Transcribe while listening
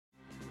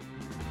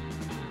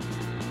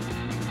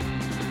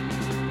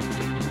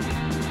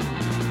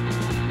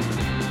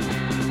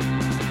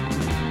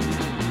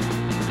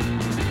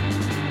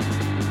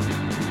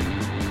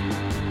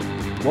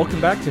welcome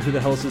back to Who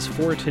the Hell Is This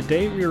For?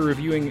 Today we are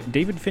reviewing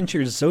David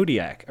Fincher's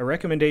Zodiac, a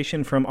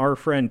recommendation from our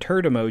friend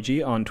Turd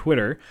Emoji on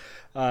Twitter.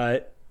 I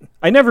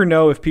never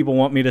know if people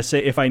want me to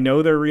say, if I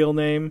know their real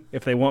name,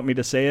 if they want me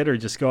to say it, or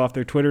just go off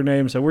their Twitter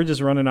name, so we're just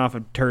running off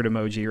of Turd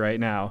Emoji right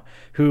now,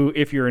 who,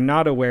 if you're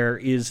not aware,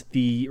 is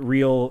the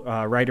real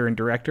writer and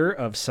director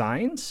of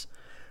Signs.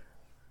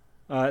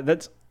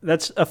 That's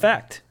a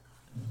fact.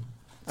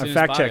 I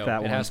fact-checked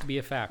that one. It has to be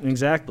a fact.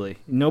 Exactly.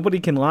 Nobody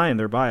can lie in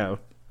their bio.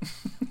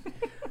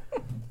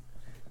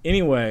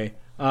 Anyway,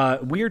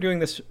 we are doing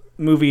this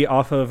movie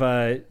off of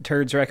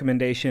Turd's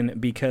recommendation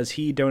because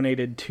he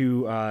donated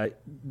to,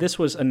 this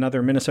was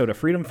another Minnesota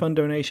Freedom Fund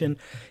donation.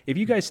 If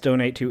you guys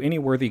donate to any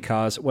worthy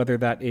cause, whether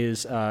that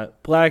is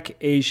Black,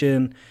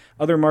 Asian,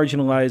 other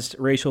marginalized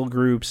racial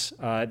groups,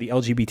 the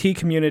LGBT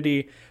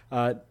community,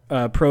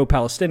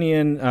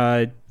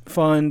 pro-Palestinian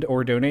fund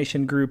or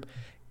donation group,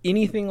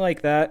 anything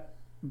like that,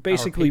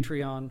 basically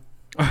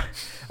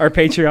our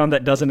Patreon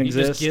that doesn't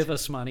exist. Just give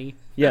us money.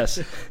 Yes.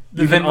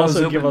 You can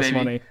also give us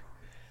money.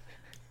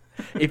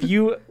 If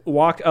you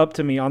walk up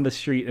to me on the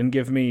street and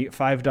give me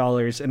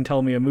 $5 and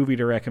tell me a movie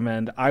to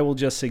recommend, I will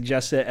just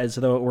suggest it as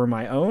though it were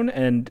my own,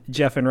 and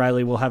Jeff and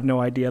Riley will have no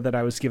idea that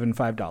I was given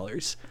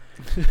 $5.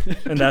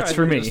 And that's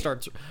for me. Just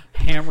starts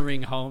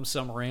hammering home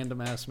some random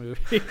ass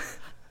movie.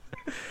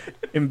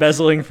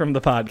 Embezzling from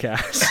the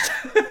podcast.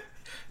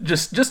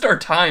 Just our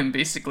time,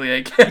 basically,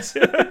 I guess.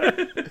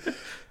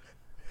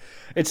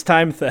 It's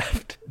time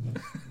theft.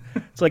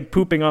 It's like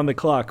pooping on the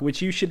clock,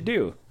 which you should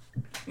do.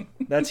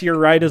 That's your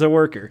right as a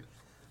worker.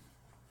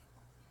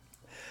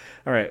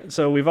 All right,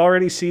 so we've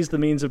already seized the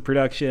means of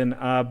production,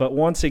 but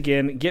once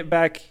again, get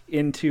back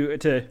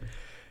to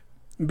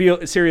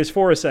be serious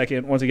for a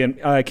second. Once again,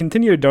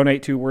 continue to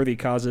donate to worthy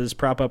causes,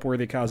 prop up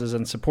worthy causes,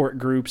 and support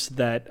groups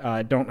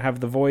that don't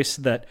have the voice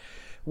that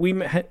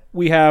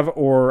we have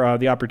or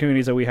the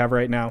opportunities that we have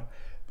right now.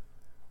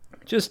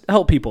 Just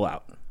help people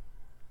out.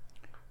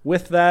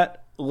 With that,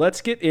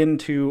 let's get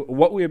into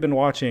what we have been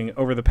watching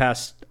over the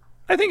past,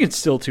 I think it's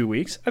still 2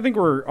 weeks. I think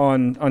we're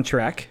on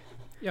track.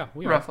 Yeah,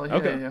 we are. Roughly.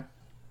 Okay. Yeah.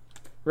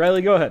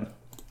 Riley, go ahead.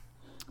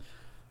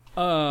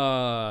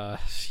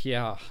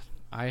 Yeah.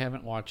 I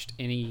haven't watched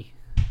any.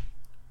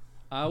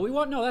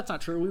 No, that's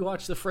not true. We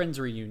watched the Friends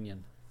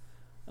reunion.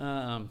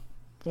 Well,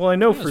 I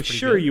know for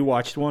sure you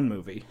watched one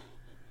movie.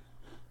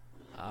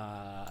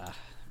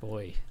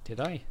 Boy, did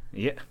I?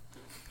 Yeah.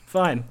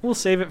 Fine. We'll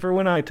save it for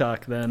when I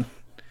talk then.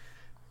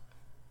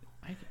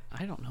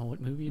 I don't know what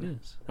movie it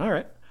is. All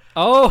right.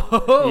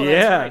 Oh,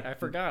 yeah. That's right. I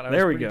forgot. I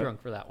was pretty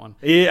drunk for that one.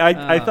 Yeah,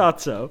 I thought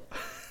so.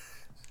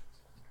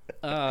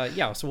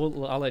 Yeah,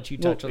 so I'll let you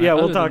touch on that. Yeah,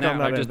 we'll Other talk than on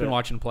that. that. I've just been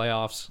watching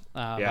playoffs,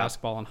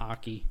 basketball and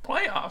hockey.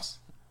 Playoffs.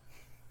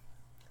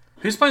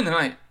 Who's playing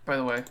tonight, by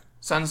the way?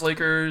 Suns,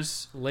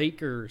 Lakers.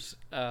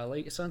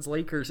 Suns,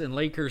 Lakers, and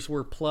Lakers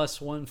were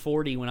plus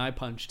 140 when I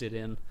punched it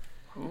in.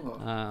 Ooh.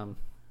 How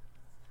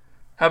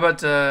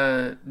about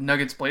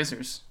Nuggets,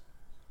 Blazers?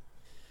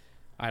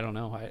 I don't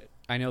know.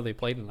 I know they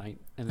play tonight,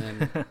 and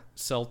then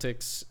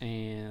Celtics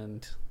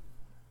and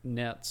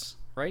Nets,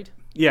 right?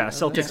 Yeah,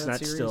 Celtics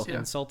Nets still.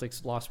 And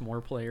Celtics lost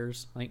more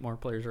players. I think more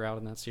players are out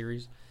in that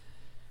series.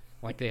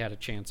 Like they had a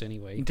chance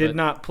anyway. Did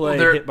not play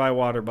hit by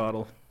water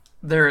bottle.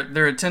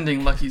 They're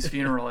attending Lucky's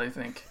funeral, I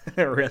think.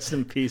 Rest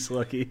in peace,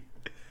 Lucky.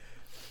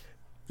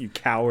 You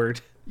coward.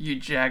 You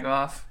jag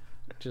off.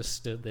 Just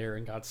stood there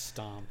and got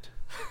stomped.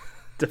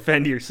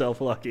 Defend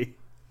yourself, Lucky.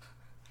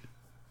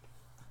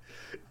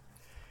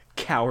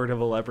 Coward of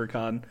a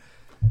leprechaun.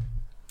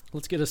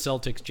 Let's get a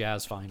Celtics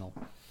Jazz final.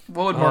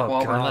 What would Mark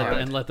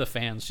Wahlberg and let the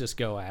fans just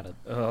go at it.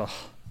 Ugh.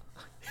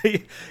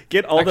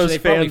 Get all those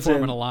fans form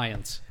in. An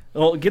alliance.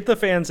 Well, get the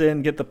fans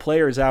in, get the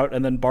players out,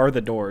 and then bar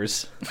the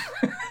doors.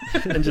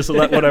 And just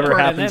let whatever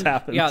happens.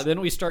 Yeah, then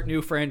we start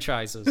new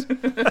franchises.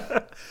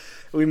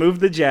 We move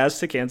the Jazz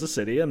to Kansas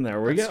City, and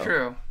there we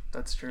go.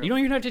 That's true. You don't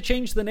even have to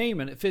change the name,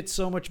 and it fits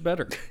so much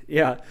better.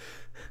 Yeah.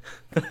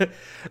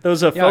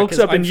 Those folks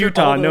up in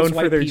Utah known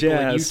for their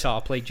jazz. In Utah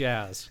play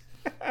jazz.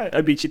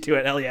 I beat you to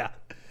it. Hell yeah.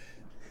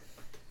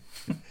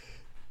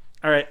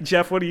 All right,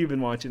 Jeff, what have you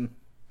been watching?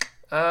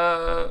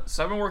 So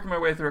I've been working my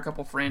way through a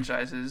couple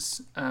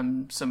franchises,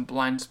 some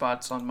blind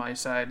spots on my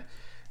side.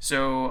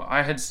 So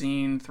I had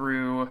seen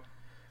through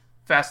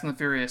Fast and the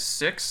Furious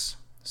 6,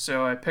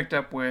 so I picked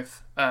up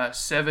with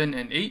 7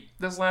 and 8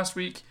 this last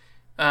week.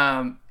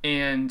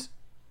 And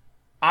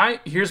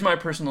here's my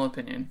personal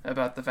opinion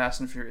about the Fast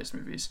and Furious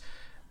movies.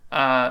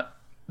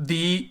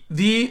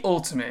 The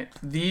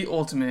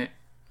ultimate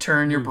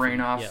turn your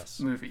brain off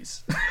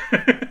movies.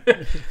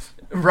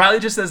 Riley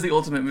just says the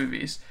ultimate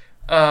movies.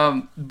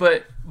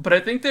 But I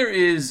think there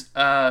is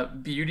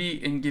beauty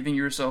in giving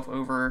yourself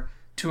over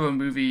to a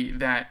movie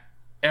that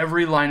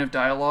every line of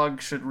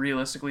dialogue should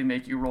realistically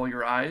make you roll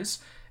your eyes,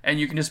 and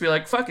you can just be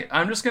like, fuck it,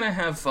 I'm just gonna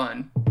have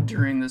fun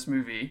during this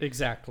movie.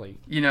 Exactly.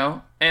 You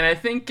know? And I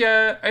think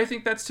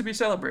that's to be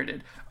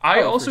celebrated.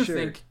 I also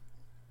think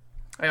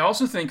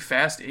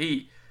Fast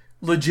 8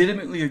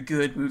 legitimately a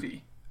good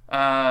movie.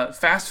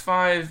 Fast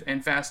 5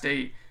 and Fast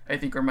 8 I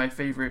think are my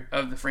favorite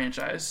of the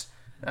franchise.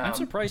 I'm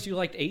surprised you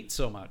liked 8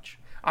 so much.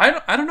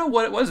 I don't know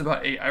what it was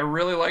about 8. I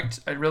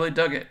really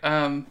dug it.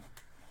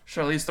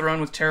 Charlize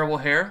Theron with terrible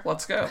hair.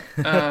 Let's go.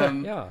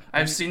 Yeah.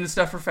 I've seen the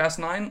stuff for Fast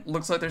 9.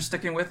 Looks like they're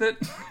sticking with it.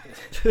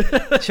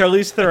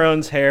 Charlize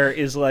Theron's hair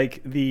is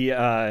like the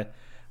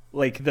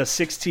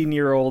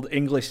 16-year-old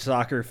English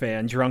soccer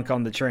fan drunk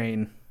on the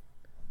train.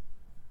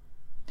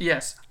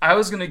 Yes, I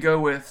was gonna go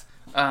with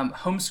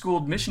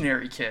homeschooled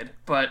missionary kid,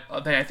 but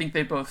I think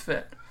they both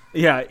fit.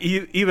 Yeah,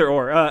 either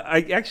or.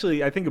 I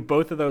think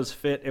both of those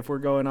fit if we're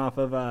going off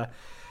of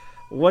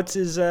what's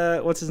his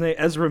name,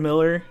 Ezra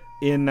Miller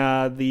in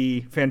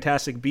the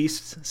Fantastic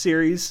Beasts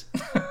series.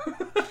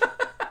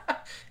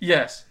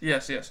 Yes.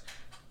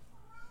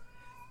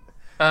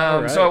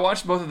 Right. So I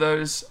watched both of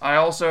those. I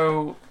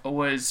also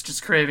was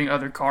just craving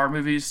other car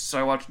movies, so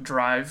I watched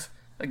Drive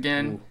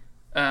again.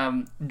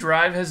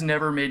 Drive has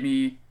never made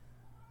me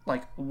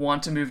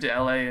want to move to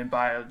LA and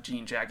buy a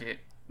jean jacket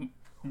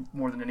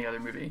more than any other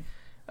movie.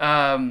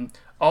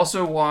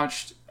 Also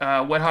watched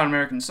Wet Hot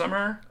American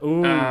Summer.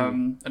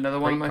 Another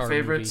one of my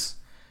favorites.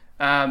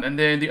 And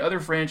then the other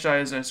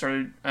franchise I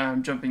started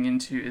jumping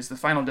into is the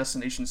Final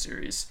Destination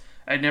series.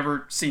 I'd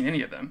never seen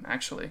any of them,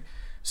 actually.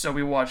 So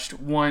we watched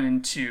 1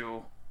 and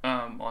 2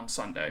 on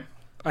Sunday.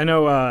 I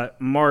know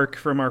Mark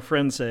from our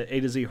friends at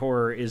A to Z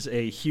Horror is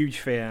a huge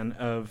fan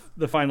of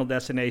the Final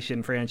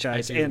Destination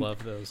franchise. I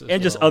love those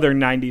and just other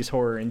 90s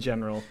horror in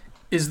general.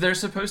 Is there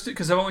supposed to...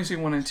 Because I've only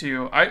seen 1 and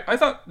 2. I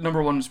thought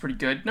number 1 was pretty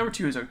good. Number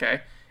 2 is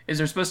okay. Is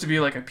there supposed to be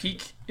a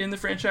peak in the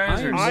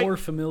franchise? I'm more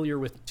familiar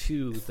with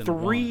 2 than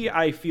 3, 1.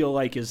 I feel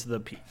like, is the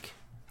peak.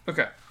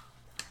 Okay.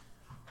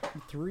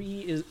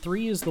 3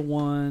 is the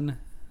one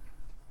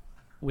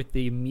with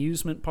the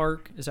amusement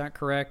park. Is that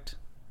correct?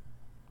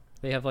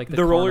 They have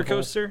the roller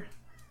coaster?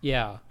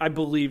 Yeah. I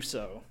believe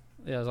so.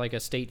 Yeah, it's like a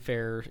state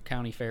fair,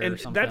 county fair or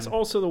something. That's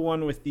also the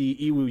one with the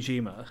Iwo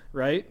Jima,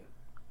 right?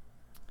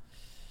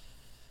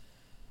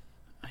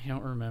 I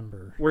don't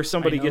remember. Where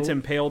somebody gets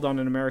impaled on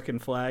an American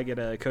flag at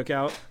a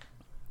cookout.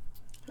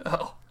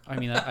 Oh. I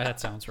mean,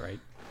 that sounds right.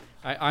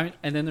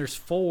 And then there's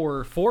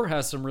 4. 4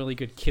 has some really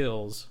good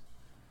kills.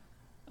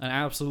 An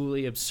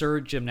absolutely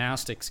absurd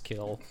gymnastics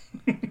kill.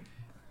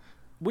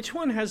 Which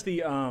one has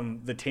the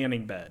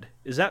tanning bed?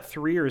 Is that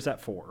 3 or is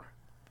that 4?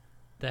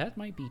 That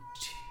might be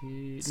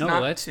 2. It's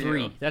no, that's 2.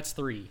 3. That's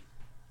 3.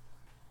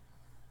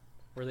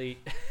 Where they?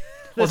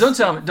 Well, don't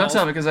tell me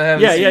because I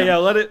haven't. Yeah.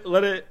 Let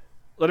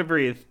it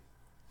breathe.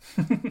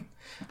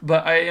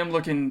 But I am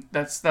looking.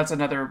 That's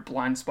another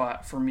blind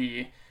spot for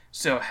me.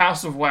 So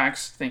House of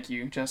Wax. Thank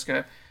you,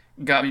 Jessica.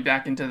 Got me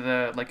back into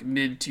the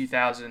mid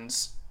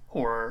 2000s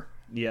horror.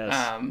 Yes.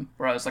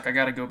 Where I was I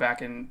got to go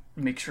back and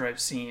make sure I've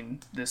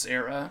seen this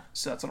era.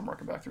 So that's what I'm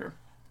working back through.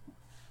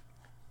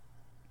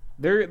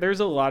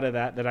 There's a lot of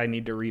that I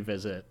need to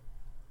revisit.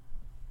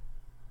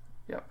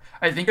 Yeah,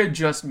 I think I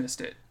just missed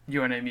it. You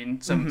know what I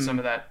mean? Some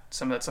of that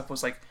stuff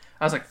was I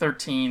was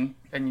 13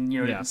 and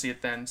didn't see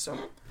it then.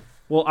 So.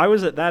 Well, I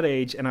was at that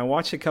age and I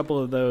watched a couple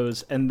of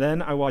those, and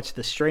then I watched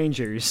The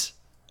Strangers,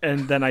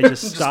 and then I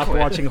just stopped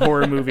watching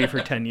horror movie for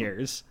 10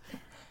 years.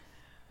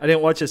 I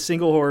didn't watch a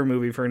single horror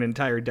movie for an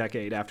entire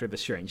decade after The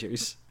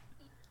Strangers.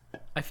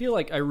 I feel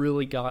like I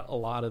really got a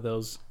lot of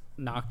those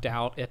knocked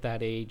out at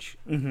that age.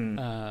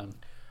 Mm-hmm.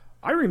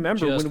 I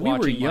remember when we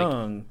were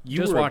young,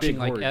 you were a big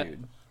horror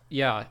dude.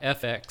 Yeah,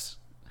 FX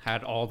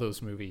had all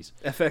those movies.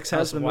 FX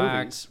has the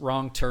movies.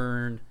 Wrong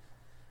Turn,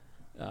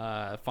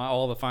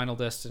 all the Final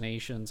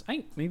Destinations. I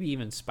think maybe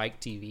even Spike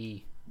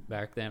TV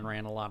back then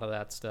ran a lot of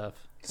that stuff.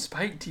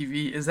 Spike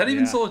TV? Is that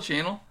even still a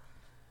channel?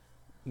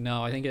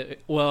 No, I think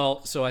it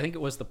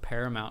was the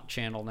Paramount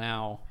channel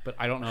now, but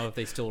I don't know if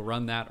they still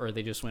run that or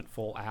they just went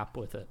full app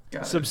with it.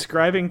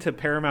 Subscribing to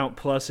Paramount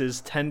Plus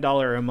is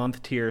 $10 a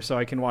month tier so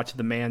I can watch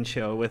The Man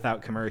Show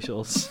without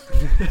commercials.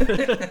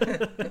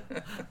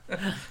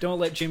 Don't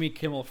let Jimmy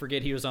Kimmel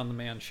forget he was on The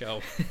Man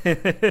Show.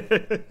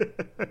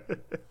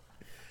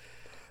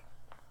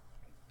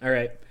 All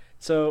right.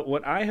 So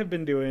what I have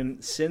been doing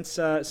since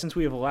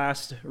we have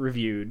last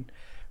reviewed,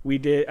 we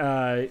did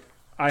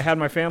I had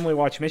my family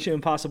watch Mission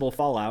Impossible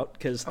Fallout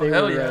because they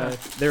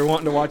were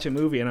wanting to watch a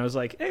movie, and I was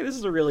like, hey, this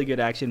is a really good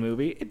action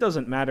movie. It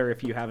doesn't matter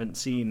if you haven't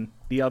seen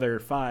the other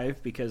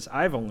 5 because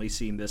I've only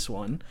seen this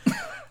one.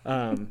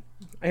 I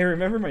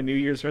remember my New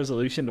Year's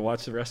resolution to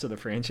watch the rest of the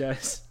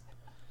franchise.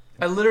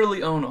 I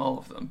literally own all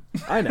of them.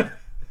 I know.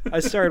 I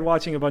started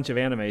watching a bunch of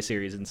anime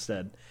series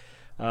instead.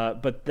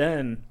 But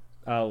then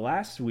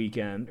last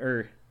weekend,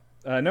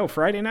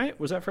 Friday night?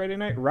 Was that Friday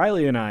night?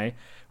 Riley and I,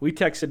 we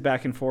texted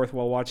back and forth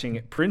while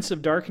watching Prince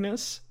of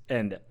Darkness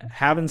and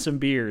having some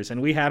beers,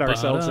 and we had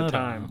ourselves a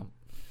time.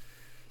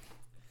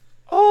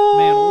 Oh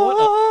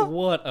man,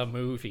 what a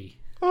movie!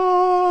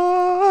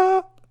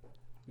 God,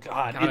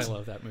 I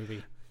love that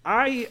movie.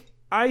 I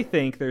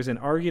think there's an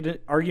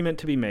argument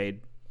to be made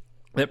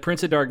that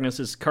Prince of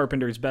Darkness is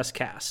Carpenter's best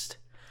cast,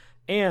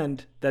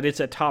 and that it's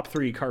a top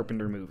 3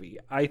 Carpenter movie.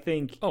 I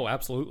think. Oh,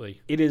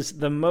 absolutely! It is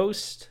the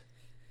most.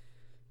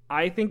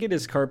 I think it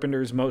is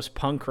Carpenter's most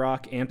punk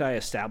rock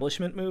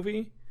anti-establishment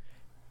movie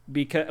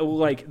because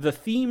like the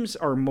themes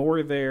are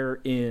more there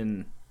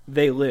in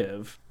They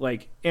Live.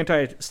 Like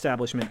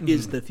anti-establishment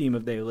is the theme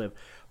of They Live,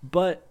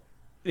 but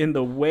in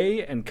the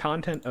way and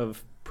content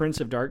of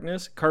Prince of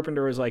Darkness,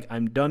 Carpenter was like,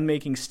 I'm done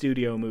making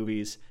studio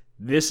movies.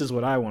 This is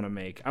what I want to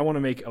make. I want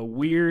to make a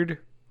weird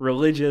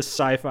religious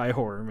sci-fi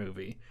horror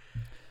movie.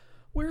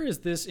 Where is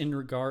this in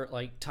regard,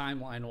 like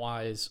timeline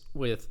wise,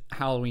 with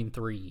Halloween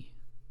 3?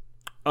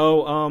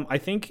 Oh, I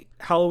think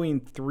Halloween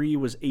 3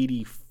 was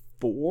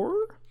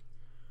 84.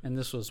 And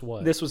this was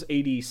what? This was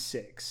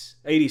 86.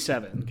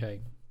 87.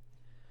 Okay.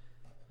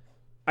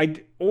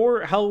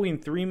 Or Halloween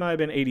 3 might have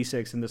been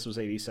 86 and this was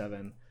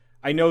 87.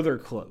 I know they're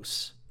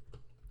close.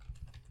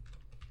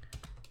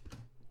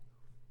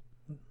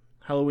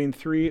 Halloween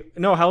 3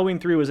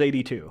 was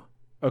 82.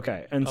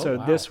 Okay. And so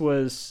wow. this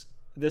was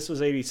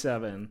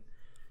 87.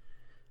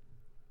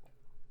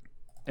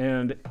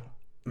 And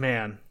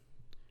man,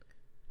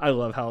 I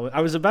love Halloween.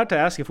 I was about to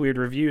ask if we had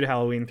reviewed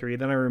Halloween 3,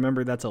 then I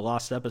remembered that's a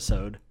lost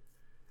episode.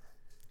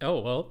 Oh,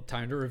 well,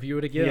 time to review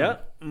it again. Yeah,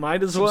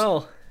 might as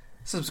well.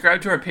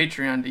 Subscribe to our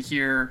Patreon to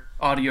hear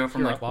audio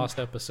from like lost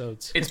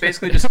episodes. It's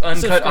basically just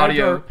uncut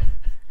audio.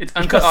 It's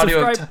uncut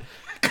audio.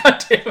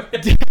 God damn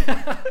it.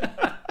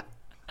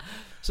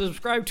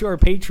 Subscribe to our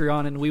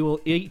Patreon and we will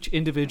each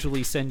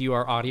individually send you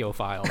our audio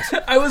files.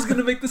 I was going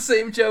to make the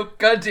same joke.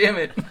 God damn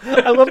it.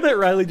 I love that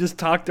Riley just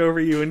talked over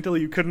you until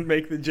you couldn't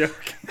make the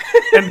joke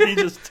and he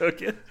just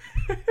took it.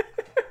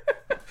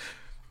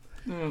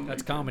 Oh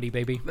That's comedy,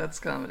 baby. That's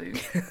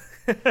comedy.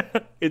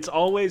 It's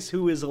always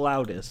who is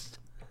loudest.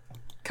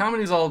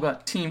 Comedy's all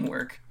about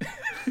teamwork.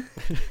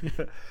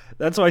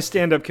 That's why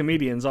stand-up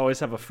comedians always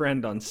have a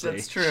friend on stage.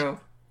 That's true.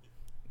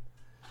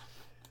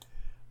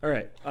 All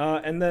right.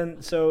 And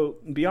then, so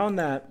beyond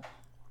that,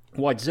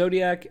 watched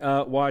Zodiac,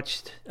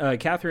 watched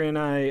Catherine and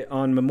I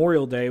on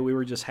Memorial Day. We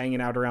were just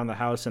hanging out around the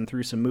house and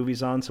threw some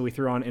movies on. So we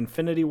threw on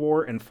Infinity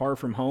War and Far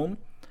From Home.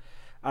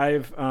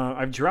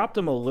 I've dropped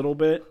them a little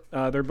bit.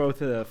 They're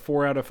both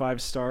 4 out of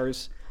 5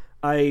 stars.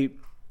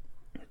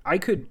 I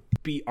could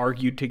be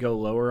argued to go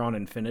lower on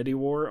Infinity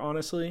War,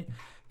 honestly,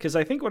 because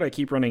I think what I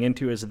keep running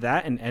into is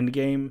that and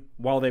Endgame,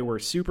 while they were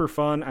super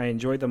fun, I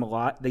enjoyed them a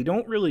lot, they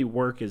don't really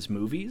work as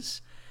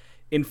movies.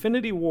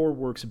 Infinity War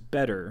works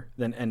better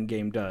than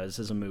Endgame does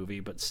as a movie,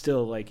 but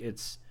still, like,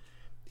 it's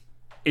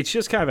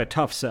just kind of a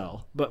tough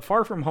sell. But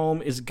Far From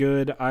Home is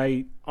good.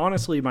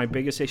 Honestly, my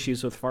biggest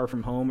issues with Far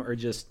From Home are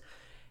just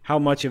how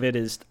much of it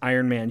is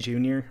Iron Man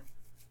Jr.,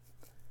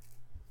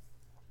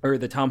 or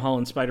the Tom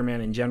Holland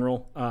Spider-Man in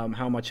general,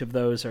 how much of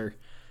those are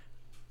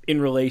in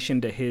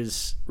relation to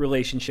his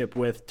relationship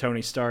with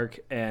Tony Stark.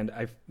 And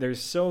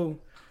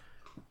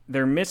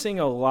they're missing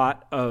a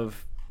lot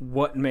of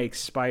what makes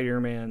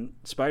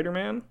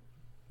Spider-Man,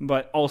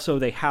 but also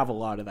they have a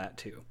lot of that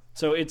too.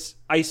 So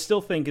I still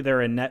think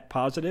they're a net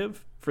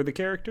positive for the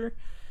character,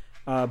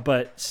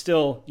 but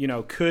still,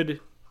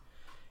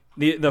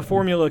 the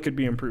formula could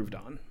be improved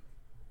on.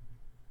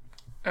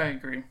 I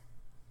agree.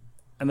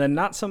 And then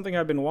not something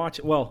I've been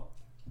watching. Well,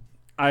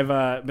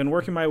 I've been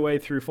working my way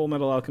through Full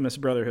Metal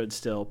Alchemist Brotherhood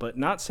still, but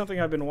not something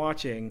I've been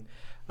watching.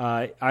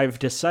 I've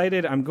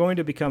decided I'm going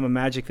to become a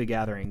Magic the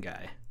Gathering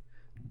guy.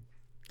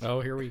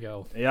 Oh, here we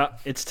go. Yeah,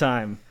 it's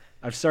time.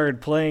 I've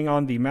started playing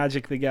on the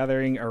Magic the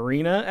Gathering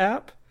Arena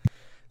app,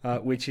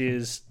 which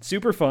is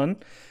super fun.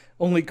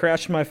 Only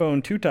crashed my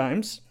phone 2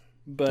 times,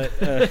 but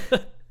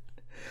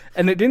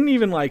and it didn't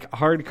even like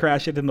hard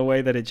crash it in the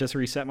way that it just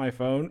reset my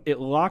phone. It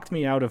locked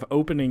me out of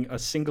opening a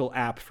single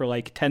app for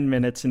like 10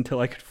 minutes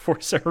until I could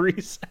force a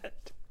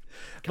reset.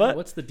 God, but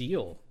what's the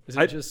deal? Is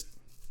it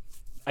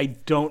I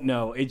don't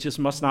know. It just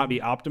must not be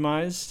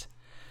optimized.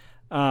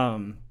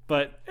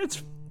 But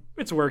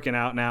it's working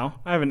out now.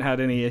 I haven't had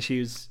any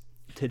issues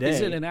today.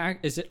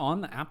 Is it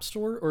on the App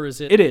Store or is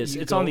it? It is.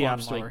 It's on the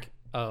App Store.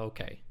 Oh,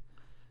 okay.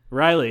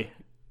 Riley,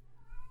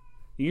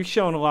 you're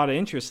showing a lot of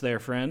interest there,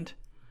 friend.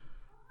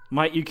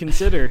 Might you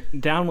consider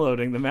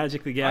downloading the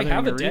Magic the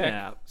Gathering Arena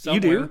app?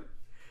 Somewhere. You do?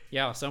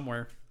 Yeah,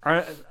 somewhere.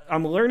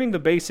 I'm learning the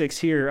basics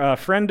here.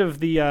 Friend of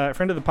the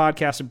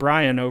podcast,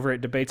 Brian, over at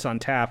Debates on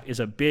Tap,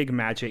 is a big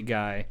Magic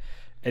guy,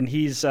 and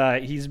he's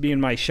being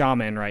my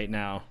shaman right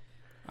now.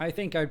 I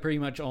think I'd pretty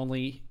much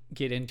only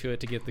get into it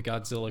to get the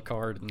Godzilla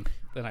card, and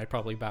then I'd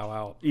probably bow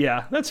out.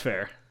 Yeah, that's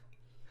fair.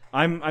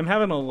 I'm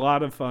having a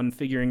lot of fun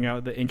figuring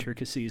out the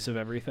intricacies of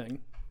everything.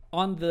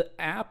 On the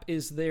app,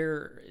 is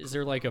there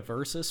like a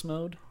versus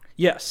mode?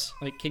 Yes.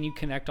 Like, can you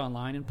connect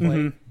online and play?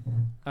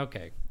 Mm-hmm.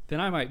 Okay,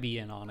 then I might be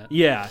in on it.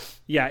 Yeah.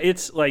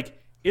 It's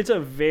a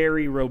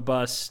very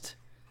robust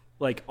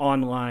like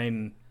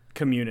online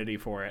community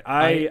for it.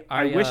 I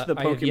wish the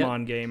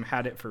Pokemon game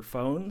had it for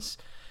phones.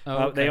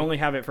 Oh, okay. They only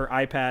have it for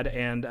iPad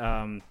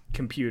and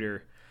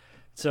computer.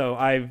 So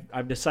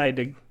I've decided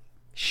to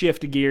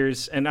shift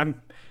gears, and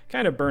I'm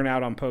kind of burnt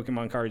out on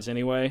Pokemon cards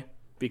anyway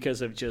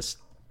because of just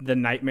the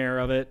nightmare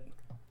of it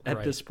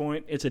at this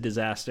point. It's a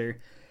disaster.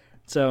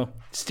 So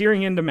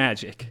steering into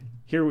Magic.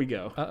 Here we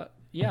go.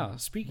 yeah,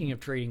 speaking of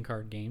trading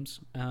card games,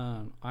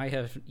 I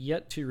have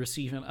yet to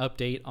receive an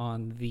update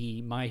on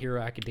the My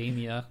Hero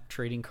Academia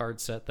trading card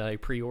set that I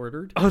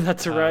pre-ordered. Oh,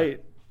 that's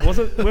right.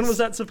 When was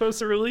that supposed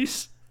to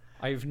release?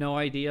 I have no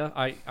idea.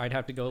 I'd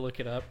have to go look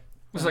it up.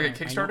 Was it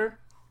like a Kickstarter?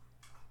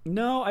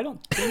 No, I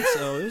don't think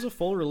so. It was a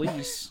full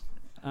release.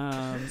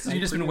 So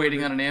you've just been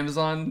waiting on an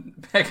Amazon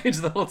package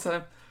the whole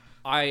time?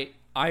 I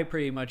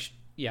pretty much,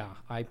 yeah,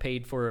 I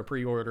paid for a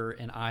pre-order,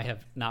 and I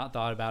have not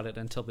thought about it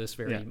until this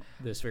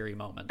very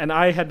moment. And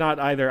I had not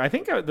either. I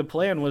think the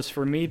plan was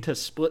for me to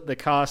split the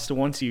cost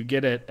once you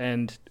get it,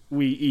 and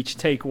we each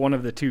take one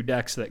of the 2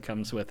 decks that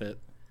comes with it.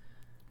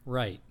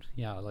 Right.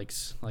 Yeah, like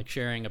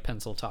sharing a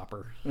pencil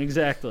topper.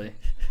 Exactly.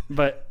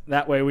 But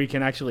that way we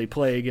can actually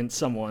play against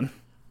someone.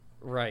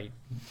 Right.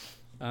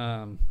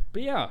 But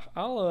yeah,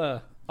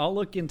 I'll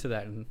look into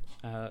that and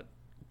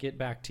get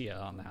back to you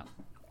on that.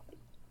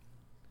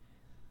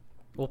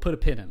 We'll put a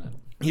pin in it.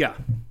 Yeah.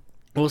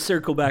 We'll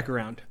circle back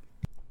around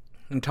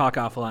and talk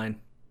offline.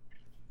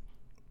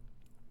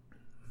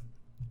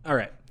 All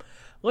right.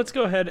 Let's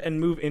go ahead and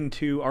move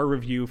into our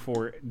review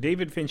for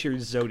David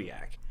Fincher's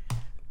Zodiac.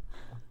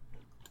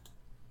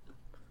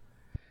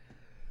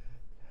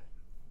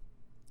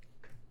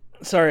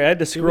 Sorry, I had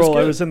to scroll.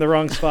 I was in the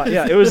wrong spot.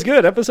 Yeah, it was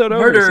good. Episode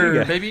over.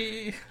 Murder,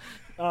 baby.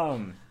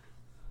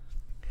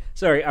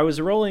 Sorry, I was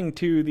rolling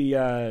to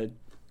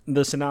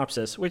the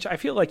synopsis, which I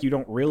feel like you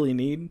don't really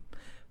need.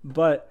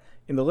 But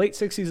in the late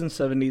 60s and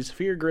 70s,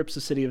 fear grips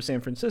the city of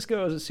San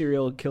Francisco as a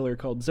serial killer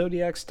called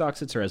Zodiac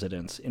stalks its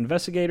residents.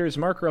 Investigators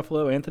Mark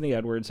Ruffalo, Anthony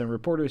Edwards, and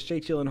reporters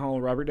Jake Gyllenhaal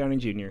and Robert Downey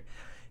Jr.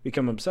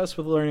 become obsessed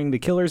with learning the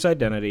killer's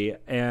identity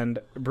and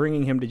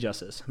bringing him to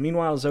justice.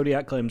 Meanwhile,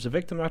 Zodiac claims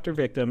victim after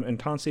victim and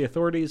taunts the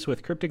authorities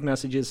with cryptic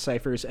messages,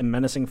 ciphers, and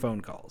menacing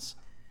phone calls.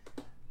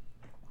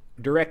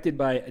 Directed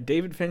by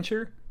David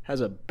Fincher, has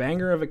a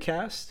banger of a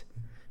cast,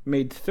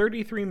 made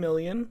 $33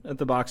 million at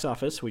the box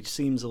office, which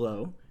seems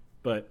low,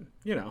 but,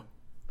 you know,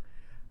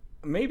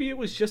 maybe it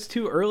was just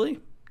too early,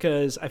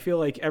 because I feel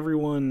like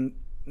everyone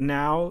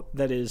now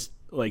that is,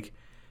 like,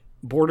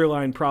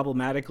 borderline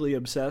problematically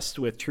obsessed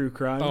with true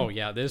crime. Oh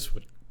yeah, this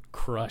would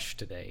crush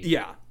today.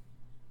 Yeah.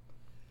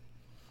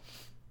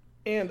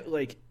 And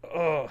like,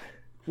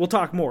 we'll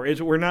talk more.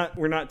 We're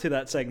not to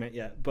that segment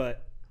yet,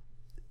 but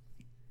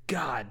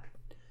God,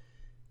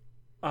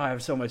 I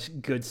have so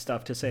much good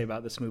stuff to say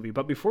about this movie.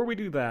 But before we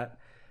do that,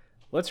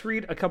 let's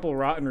read a couple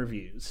rotten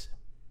reviews.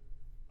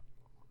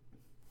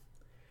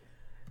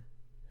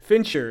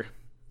 Fincher,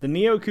 the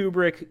Neo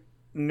Kubrick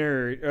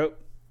nerd. Oh,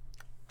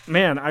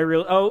 man,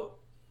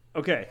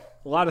 okay,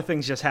 a lot of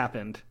things just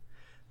happened.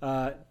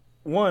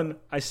 One,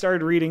 I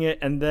started reading it,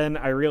 and then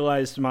I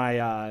realized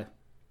my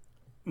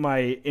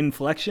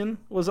inflection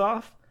was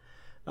off,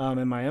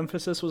 and my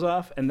emphasis was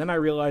off, and then I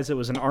realized it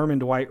was an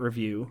Armand White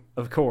review,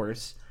 of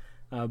course.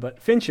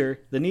 But Fincher,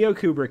 the Neo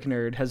Kubrick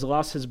nerd, has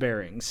lost his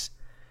bearings,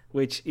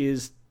 which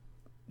is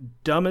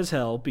dumb as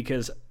hell,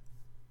 because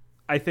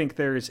I think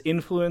there's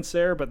influence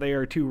there, but they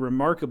are 2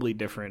 remarkably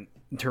different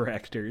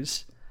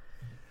directors.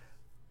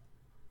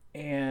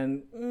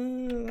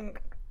 And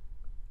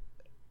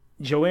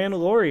Joanne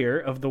Laurier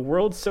of the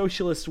World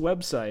Socialist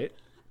website,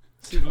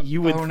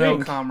 you would think, no,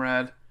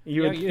 comrade.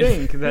 You would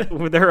think that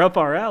they're up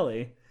our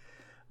alley.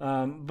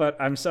 But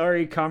I'm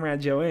sorry,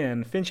 comrade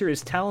Joanne. Fincher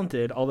is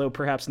talented, although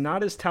perhaps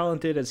not as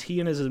talented as he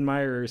and his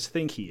admirers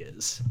think he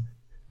is.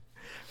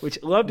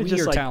 Which love to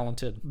just like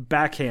talented.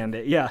 Backhand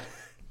it. Yeah.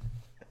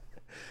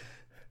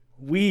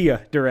 We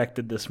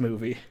directed this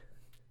movie.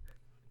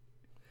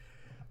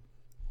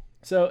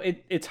 So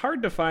it's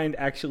hard to find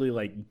actually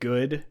like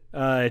good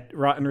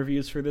rotten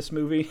reviews for this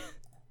movie,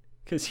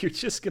 because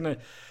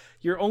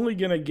you're only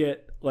gonna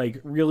get like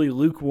really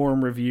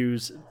lukewarm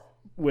reviews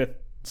with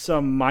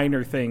some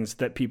minor things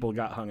that people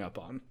got hung up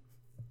on.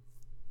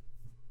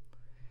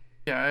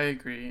 Yeah, I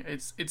agree.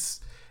 It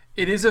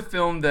is a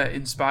film that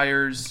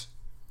inspires.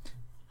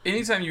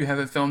 Anytime you have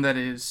a film that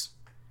is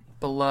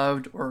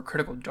beloved or a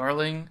critical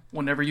darling,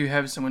 whenever you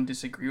have someone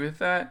disagree with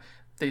that,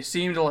 they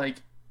seem to like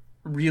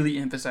really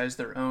emphasize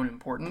their own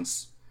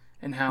importance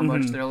and how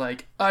much they're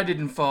like, I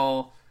didn't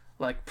fall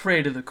like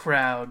prey to the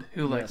crowd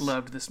who like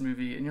loved this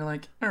movie. And you're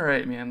like, all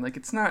right, man, like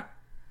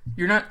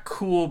you're not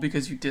cool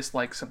because you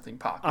dislike something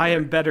popular. I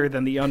am better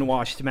than the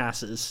unwashed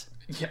masses.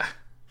 Yeah.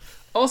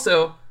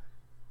 Also,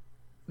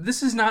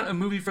 this is not a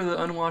movie for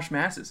the unwashed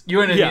masses. You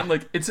know what I mean?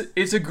 Like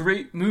it's a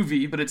great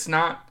movie, but it's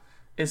not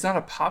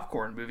a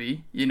popcorn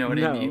movie. You know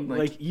what I mean?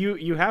 Like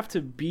you have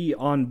to be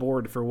on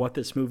board for what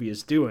this movie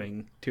is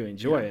doing to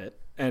enjoy it.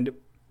 And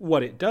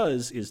what it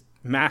does is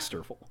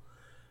masterful.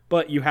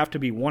 But you have to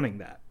be wanting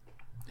that.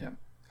 Yeah.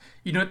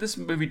 You know what this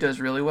movie does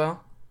really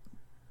well?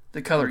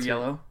 The color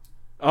yellow.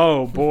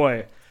 Oh,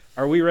 boy.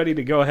 Are we ready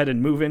to go ahead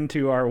and move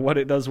into our What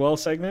It Does Well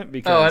segment?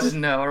 Because I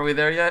didn't know. Are we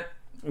there yet?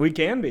 We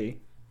can be.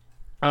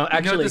 Actually,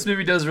 you know what this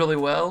movie does really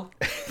well?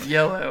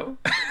 Yellow.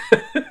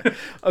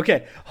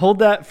 Okay, hold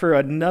that for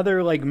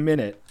another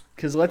minute,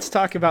 because let's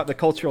talk about the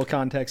cultural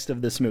context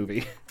of this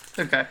movie.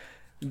 Okay.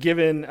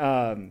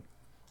 Given,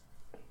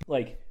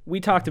 we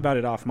talked about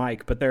it off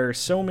mic, but there are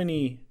so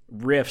many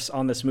riffs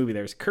on this movie.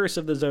 There's Curse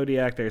of the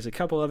Zodiac. There's a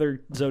couple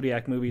other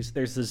Zodiac movies.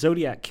 There's the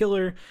Zodiac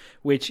Killer,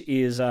 which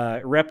is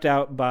repped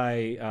out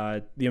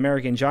by the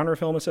American Genre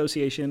Film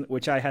Association,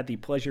 which I had the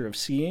pleasure of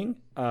seeing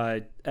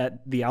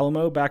at the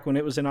Alamo back when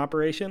it was in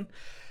operation.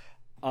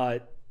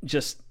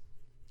 Just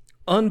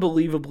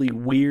unbelievably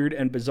weird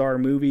and bizarre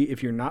movie.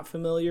 If you're not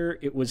familiar,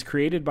 it was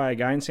created by a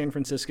guy in San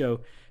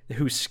Francisco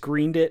who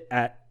screened it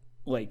at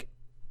like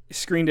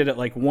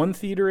one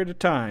theater at a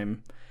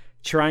time,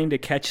 trying to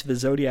catch the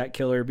Zodiac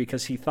Killer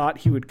because he thought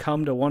he would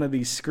come to one of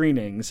these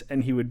screenings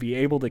and he would be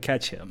able to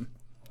catch him.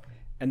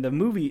 And the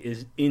movie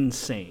is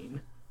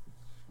insane.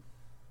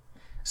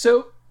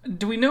 So,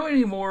 do we know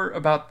any more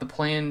about the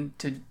plan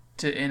to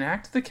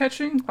enact the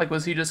catching? Like,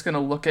 was he just going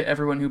to look at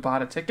everyone who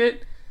bought a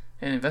ticket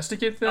and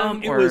investigate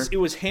them? It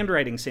was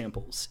handwriting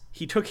samples.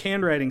 He took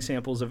handwriting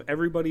samples of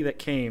everybody that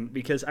came,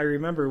 because I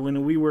remember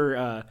when we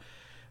were...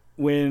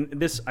 when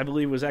this, I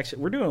believe, was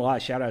actually... We're doing a lot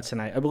of shout-outs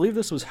tonight. I believe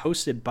this was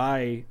hosted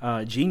by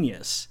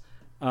Genius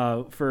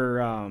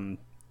for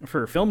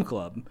Film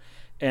Club.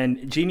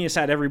 And Genius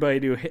had everybody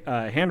do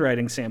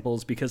handwriting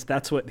samples because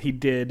that's what he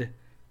did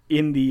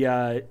in the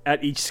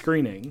at each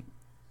screening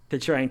to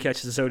try and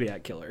catch the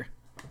Zodiac Killer.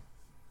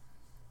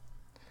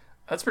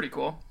 That's pretty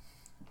cool.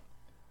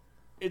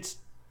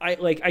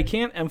 I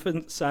can't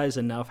emphasize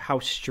enough how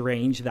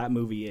strange that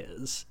movie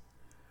is.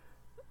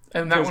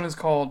 And that one is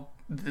called...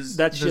 the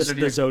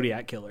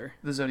Zodiac Killer.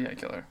 The Zodiac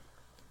Killer.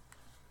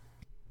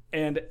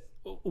 And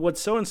what's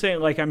so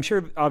insane, like, I'm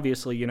sure,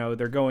 obviously,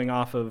 they're going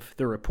off of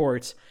the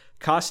reports.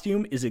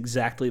 Costume is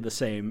exactly the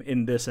same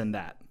in this and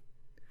that.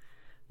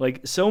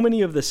 Like, so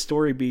many of the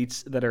story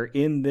beats that are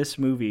in this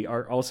movie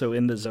are also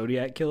in the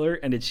Zodiac Killer,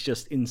 and it's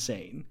just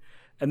insane.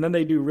 And then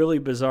they do really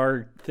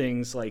bizarre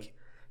things, like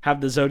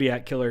have the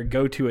Zodiac Killer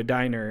go to a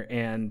diner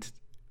and...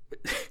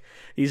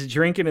 he's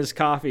drinking his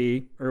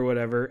coffee or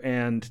whatever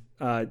and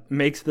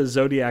makes the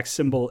Zodiac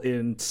symbol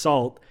in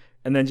salt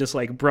and then just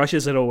like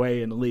brushes it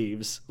away and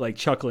leaves, like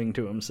chuckling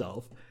to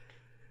himself.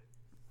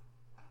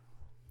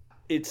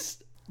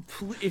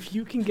 If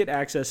you can get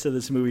access to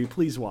this movie,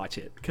 please watch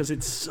it because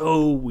it's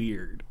so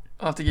weird.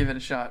 I'll have to give it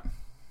a shot.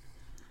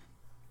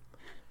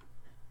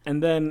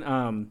 And then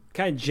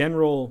kind of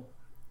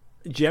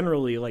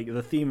generally, like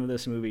the theme of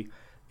this movie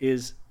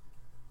is,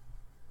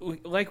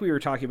 like we were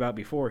talking about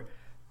before,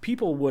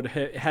 people would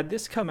had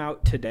this come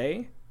out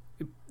today,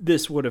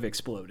 this would have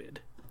exploded.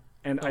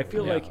 And I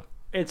feel like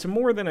it's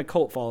more than a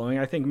cult following.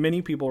 I think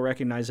many people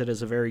recognize it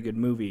as a very good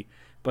movie,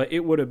 but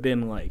it would have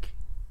been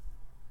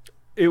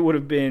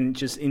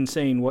just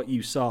insane what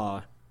you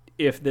saw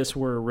if this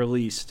were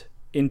released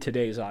in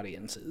today's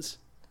audiences.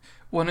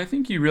 Well, and I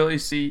think you really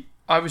see,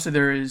 obviously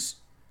there is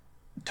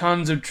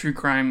tons of true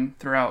crime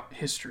throughout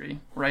history,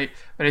 right?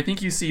 But I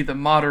think you see the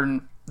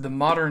modern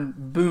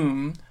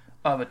boom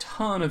of a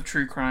ton of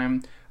true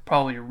crime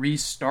probably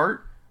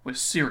restart with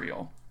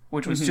Serial,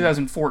 which was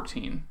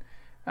 2014.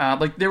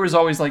 Like there was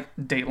always like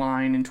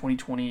Dateline in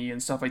 2020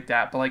 and stuff like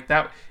that, but like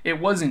that, it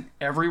wasn't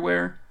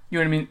everywhere. You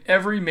know what I mean?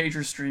 Every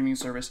major streaming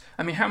service.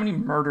 I mean, how many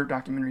murder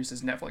documentaries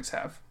does Netflix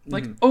have?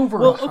 Like over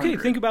 100. Okay,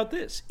 think about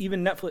this.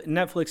 Even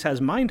Netflix has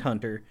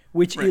Mindhunter,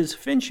 which is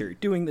Fincher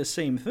doing the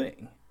same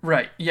thing.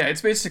 Right. Yeah,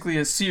 it's basically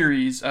a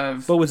series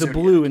of... But with a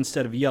blue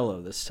instead of yellow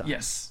this time.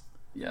 Yes.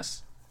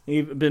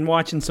 He's been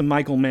watching some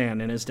Michael Mann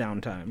in his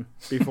downtime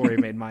before he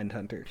made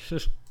Mindhunter.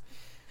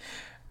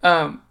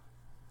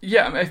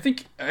 Yeah, I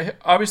think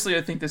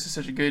this is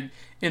such a good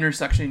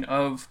intersection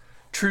of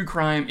true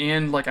crime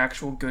and like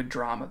actual good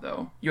drama,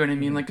 though. You know what I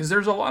mean? Like, because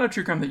there's a lot of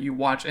true crime that you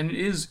watch, and it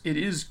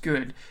is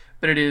good,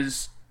 but it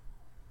is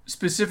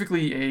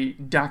specifically a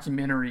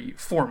documentary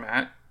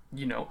format.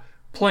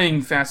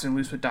 Playing fast and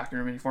loose with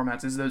documentary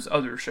formats is those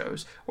other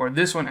shows, or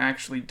this one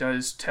actually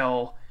does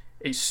tell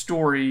a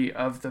story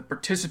of the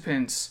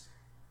participants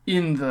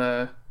in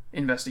the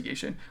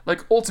investigation.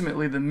 Like,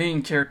 ultimately, the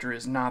main character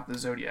is not the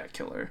Zodiac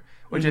Killer,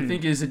 which I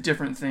think is a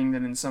different thing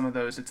than in some of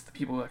those. It's the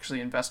people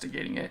actually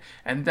investigating it.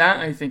 And that,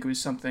 I think, was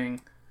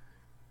something...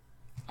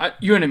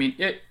 you know what I mean?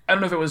 I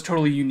don't know if it was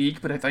totally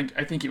unique, but I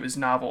think it was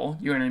novel.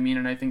 You know what I mean?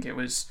 And I think it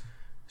was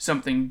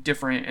something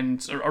different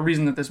and a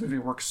reason that this movie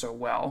works so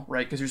well,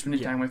 right? Because you're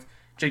spending time with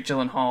Jake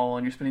Gyllenhaal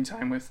and you're spending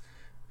time with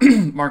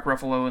Mark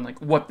Ruffalo and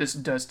like what this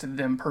does to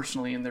them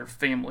personally and their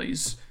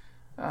families,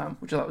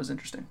 which I thought was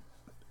interesting.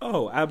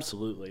 Oh,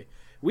 absolutely.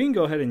 We can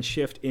go ahead and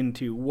shift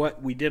into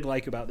what we did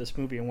like about this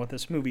movie and what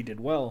this movie did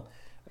well.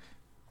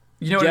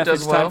 You know what Jeff, it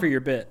does it's well? time for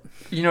your bit.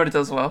 You know what it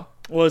does well?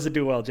 What does it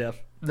do well,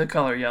 Jeff? The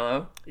color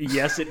yellow.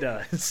 Yes, it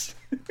does.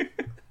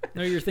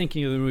 No, you're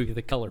thinking of the movie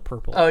The Color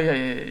Purple. Oh,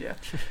 yeah.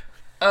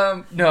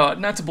 No,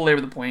 not to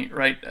belabor the point,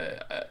 right?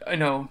 I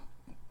know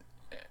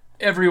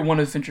every one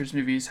of Fincher's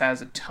movies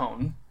has a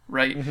tone,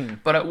 right? Mm-hmm.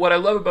 But what I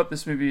love about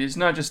this movie is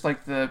not just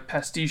like the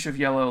pastiche of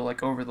yellow,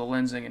 like over the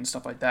lensing and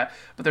stuff like that,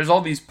 but there's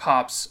all these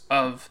pops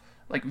of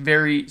like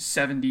very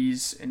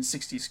 70s and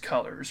 60s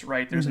colors,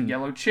 right? There's a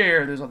yellow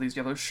chair, there's all these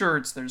yellow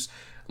shirts, there's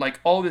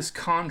like all this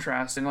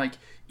contrast, and like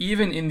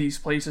even in these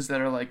places that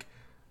are like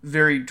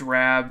very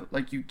drab,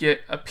 like you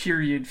get a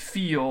period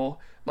feel,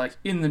 like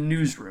in the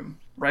newsroom,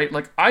 right?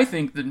 Like I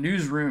think the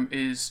newsroom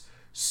is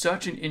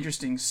such an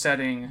interesting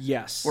setting.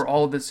 Yes. Where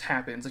all of this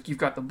happens. Like you've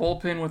got the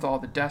bullpen with all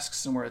the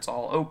desks and where it's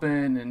all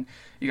open, and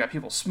you got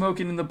people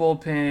smoking in the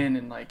bullpen,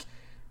 and like,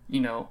 you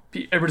know,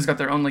 everybody's got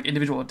their own like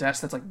individual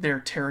desk that's like their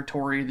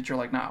territory that you're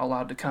like not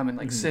allowed to come and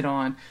like sit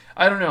on.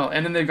 I don't know.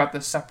 And then they've got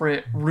the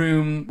separate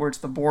room where it's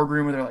the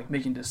boardroom where they're like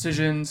making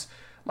decisions.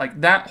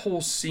 Like that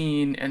whole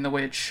scene and the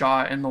way it's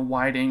shot and the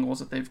wide angles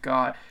that they've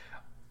got,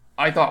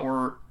 I thought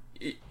were,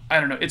 I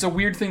don't know. It's a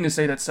weird thing to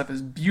say that stuff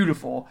is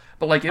beautiful,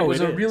 but like it was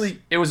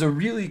a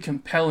really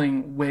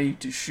compelling way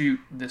to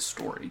shoot this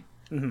story.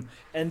 Mm-hmm.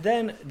 And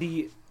then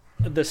the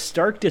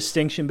stark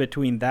distinction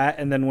between that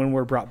and then when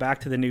we're brought back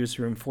to the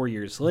newsroom 4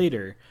 years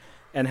later,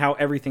 and how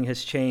everything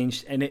has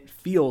changed and it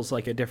feels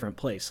like a different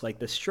place. Like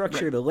the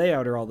structure, the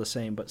layout are all the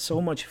same, but so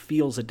much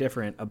feels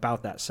different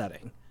about that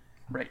setting.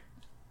 Right.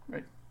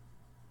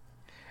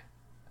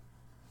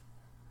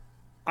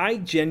 I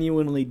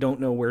genuinely don't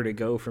know where to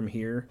go from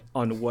here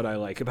on what I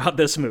like about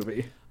this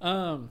movie.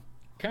 Kind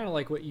of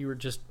like what you were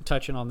just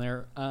touching on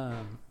there. I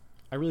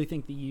really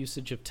think the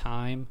usage of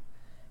time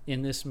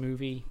in this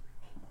movie,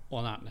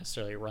 well, not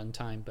necessarily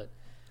runtime, but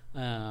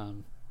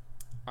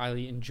I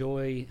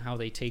enjoy how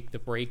they take the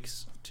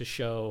breaks to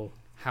show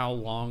how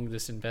long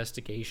this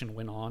investigation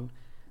went on.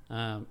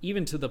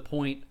 Even to the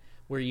point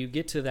where you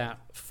get to that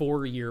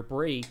 4-year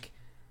break,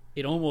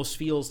 it almost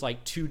feels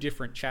like two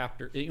different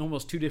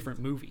almost two different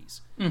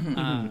movies.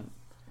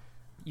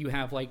 You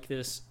have like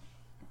this,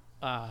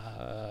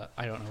 I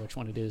don't know which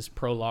one it is,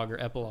 prologue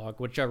or epilogue,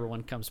 whichever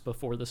one comes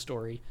before the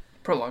story.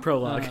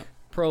 Prologue.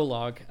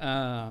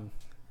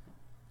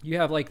 You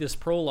have like this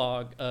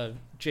prologue of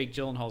Jake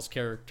Gyllenhaal's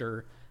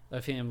character,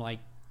 of him like,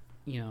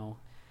 you know,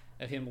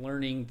 of him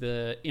learning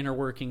the inner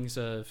workings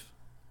of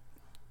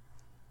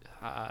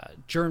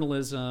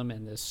journalism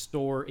and this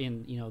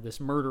this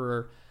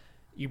murderer.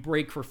 You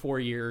break for 4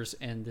 years,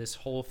 and this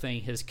whole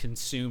thing has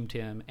consumed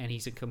him, and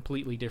he's a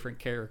completely different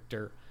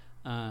character.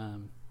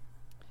 And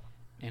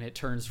it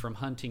turns from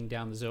hunting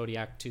down the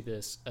Zodiac to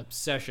this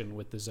obsession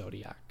with the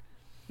Zodiac.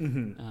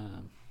 And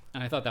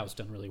I thought that was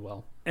done really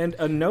well. And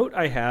a note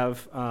I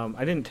have,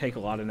 I didn't take a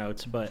lot of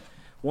notes, but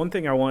one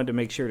thing I wanted to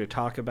make sure to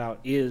talk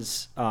about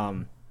is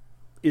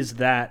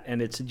that,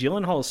 and it's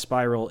Gyllenhaal's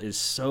spiral is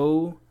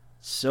so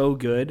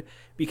good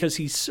because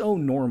he's so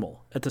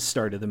normal at the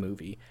start of the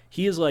movie.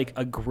 He is like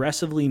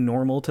aggressively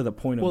normal to the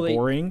point of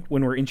boring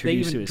when we're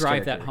introduced to his character. They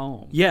even drive that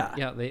home.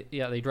 Yeah.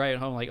 They drive it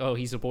home like, oh,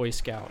 he's a Boy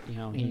Scout. You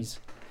know, he's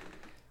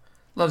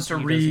loves to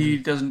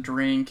read, doesn't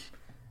drink.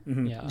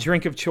 Yeah.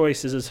 Drink of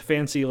choice is his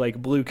fancy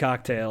like blue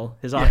cocktail,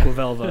 his Aqua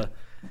Velva.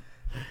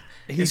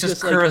 He's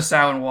just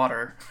Curacao and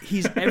water.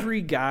 He's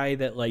every guy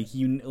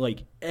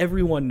that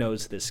everyone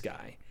knows this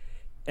guy,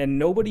 and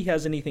nobody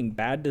has anything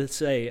bad to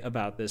say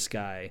about this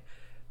guy.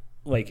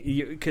 Like,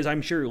 because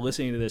I'm sure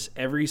listening to this,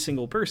 every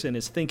single person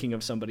is thinking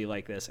of somebody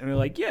like this, and they're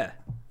like, yeah,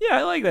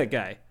 I like that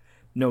guy.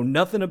 Know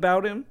nothing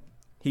about him.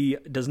 He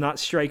does not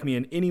strike me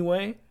in any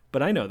way,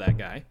 but I know that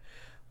guy.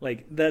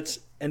 Like that's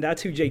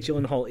who Jake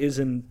Gyllenhaal is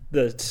in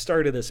the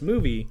start of this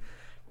movie,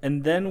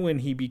 and then when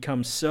he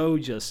becomes so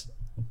just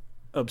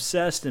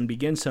obsessed and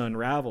begins to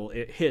unravel,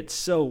 it hits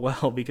so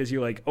well because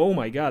you're like, oh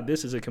my god,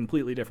 this is a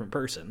completely different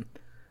person.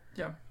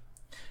 Yeah,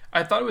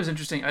 I thought it was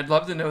interesting. I'd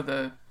love to know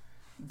the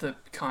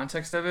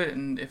context of it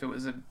and if it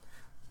was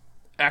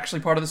actually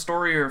part of the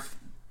story or if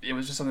it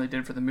was just something they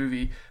did for the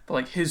movie. But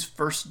like his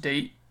first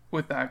date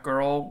with that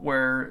girl,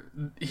 where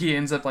he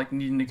ends up like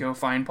needing to go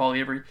find Paul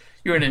Avery.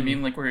 You know what I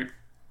mean? Like where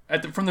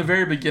from the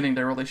very beginning,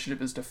 their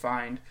relationship is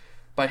defined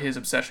by his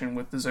obsession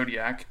with the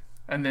Zodiac,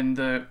 and then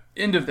the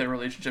end of their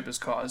relationship is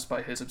caused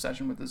by his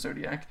obsession with the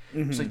Zodiac.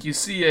 It's like you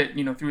see it,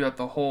 throughout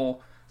the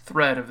whole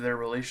thread of their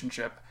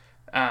relationship.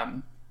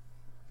 And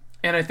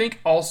I think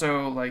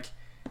also like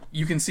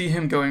you can see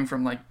him going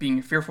from like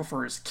being fearful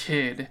for his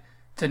kid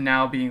to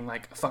now being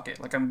like, fuck it,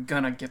 like I'm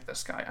gonna get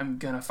this guy, I'm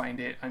gonna find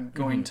it,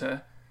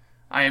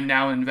 I am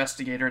now an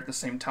investigator at the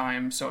same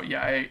time. So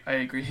yeah, I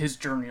agree. His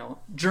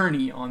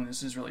journey on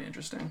this is really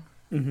interesting.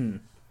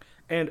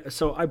 And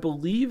so I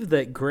believe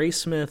that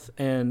Graysmith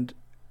and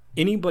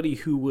anybody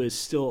who was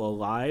still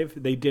alive,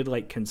 they did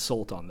like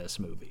consult on this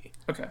movie.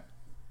 Okay.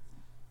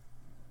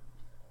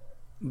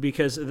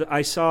 Because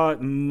I saw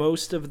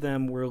most of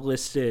them were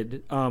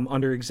listed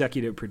under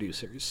executive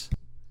producers.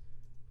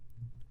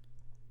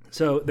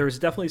 So there was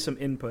definitely some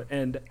input.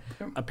 And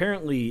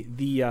apparently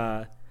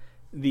the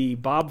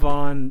Bob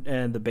Vaughn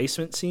and the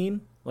basement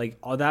scene, like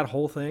all that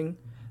whole thing,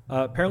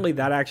 apparently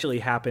that actually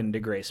happened to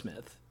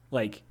Graysmith.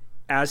 Like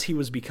as he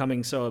was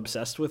becoming so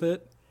obsessed with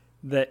it,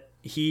 that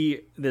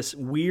this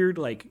weird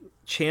like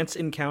chance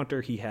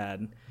encounter he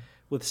had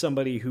with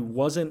somebody who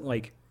wasn't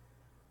like,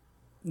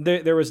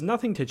 there was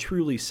nothing to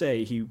truly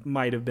say he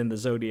might have been the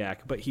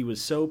Zodiac, but he was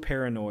so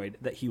paranoid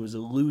that he was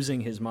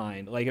losing his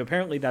mind. Like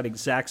apparently that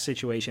exact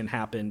situation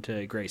happened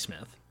to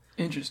Graysmith.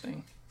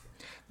 Interesting.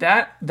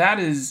 That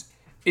is,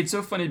 it's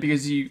so funny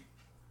because you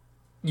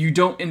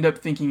don't end up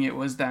thinking it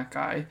was that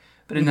guy,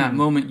 but in that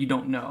moment you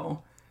don't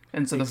know.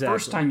 And so the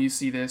first time you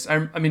see this,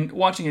 I mean,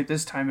 watching it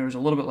this time, there was a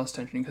little bit less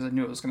tension because I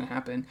knew it was going to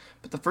happen.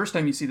 But the first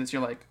time you see this,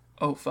 you're like,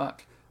 oh,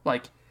 fuck.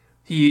 Like,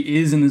 he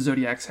is in the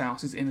Zodiac's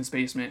house. He's in his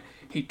basement.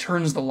 He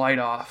turns the light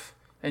off,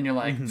 and you're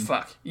like,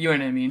 fuck. You know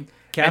what I mean?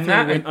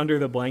 Catherine went under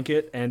the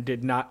blanket and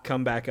did not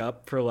come back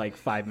up for like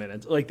 5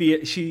 minutes. Like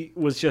she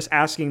was just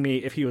asking me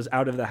if he was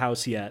out of the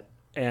house yet,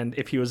 and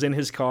if he was in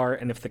his car,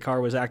 and if the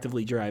car was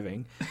actively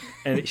driving.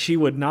 And she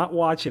would not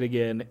watch it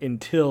again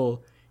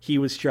until he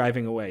was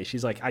driving away.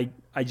 She's like,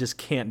 I just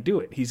can't do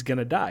it. He's going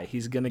to die.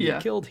 He's going to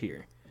get killed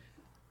here.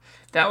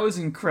 That was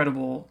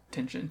incredible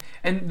tension.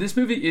 And this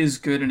movie is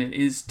good and it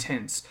is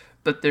tense,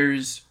 but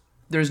there's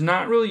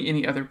not really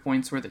any other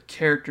points where the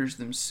characters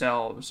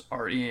themselves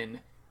are in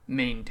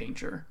main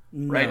danger,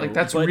 right? No, like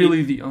that's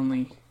really the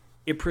only...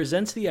 It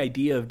presents the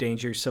idea of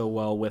danger so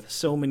well with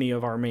so many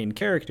of our main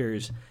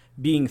characters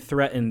being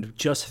threatened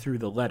just through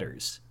the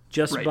letters,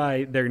 just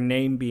by their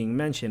name being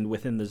mentioned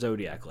within the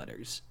Zodiac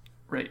letters.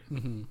 Right.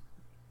 Mm-hmm.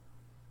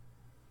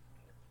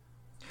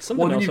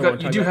 Well, then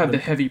you do have the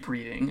heavy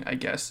breathing, I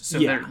guess. So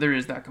there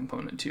is that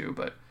component too,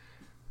 but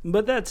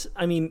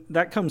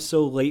that comes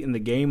so late in the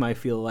game. I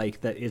feel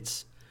like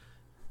that's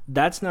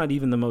not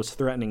even the most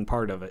threatening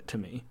part of it to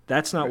me.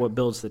 That's not what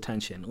builds the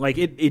tension. Like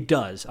it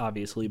does,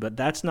 obviously, but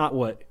that's not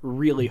what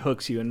really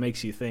hooks you and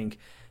makes you think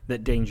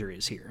that danger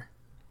is here.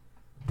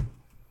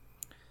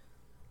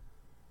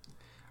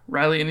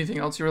 Riley, anything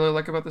else you really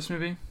like about this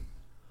movie?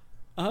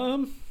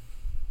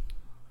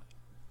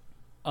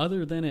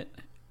 Other than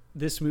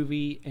this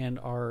movie and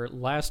our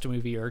last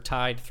movie are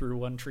tied through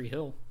One Tree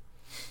Hill.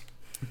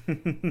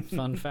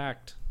 Fun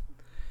fact.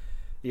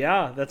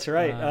 Yeah, that's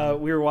right.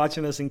 We were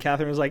watching this and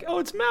Catherine was like, oh,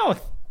 it's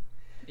Mouth.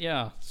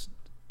 Yeah,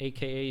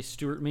 a.k.a.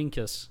 Stuart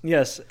Minkus.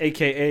 Yes,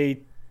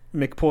 a.k.a.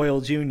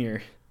 McPoyle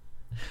Jr.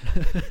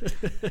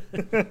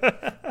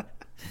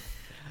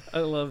 I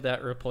love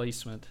that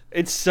replacement.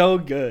 It's so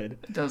good.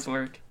 It does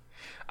work.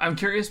 I'm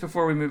curious,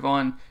 before we move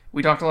on,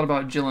 we talked a lot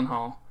about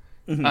Gyllenhaal.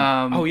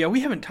 Mm-hmm. We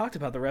haven't talked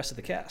about the rest of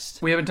the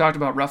cast. We haven't talked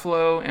about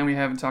Ruffalo, and we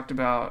haven't talked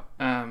about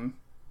Robert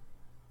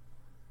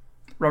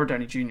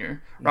Downey Jr.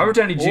 Robert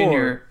Downey Jr.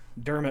 Or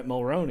Dermot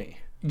Mulroney.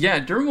 Yeah,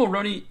 Dermot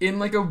Mulroney in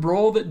like a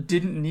role that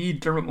didn't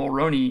need Dermot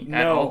Mulroney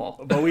at all.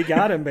 But we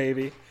got him,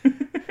 baby.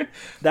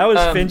 That was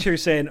Fincher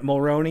saying,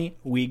 Mulroney,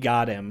 we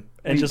got him.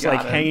 And just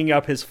like hanging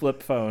up his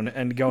flip phone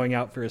and going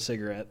out for a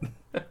cigarette.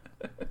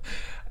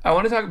 I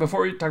want to talk,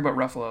 before we talk about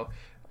Ruffalo,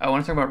 I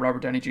want to talk about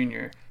Robert Downey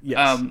Jr.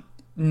 Yes.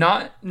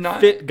 Not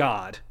Fit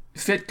God.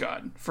 Fit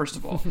God, first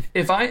of all.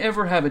 If I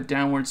ever have a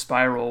downward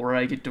spiral where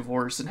I get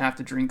divorced and have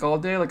to drink all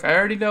day, like I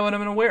already know what I'm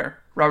going to wear.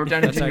 Robert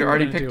Downey Jr.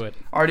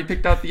 already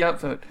picked out the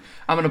outfit.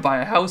 I'm going to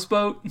buy a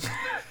houseboat.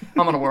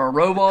 I'm going to wear a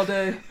robe all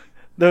day.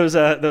 Those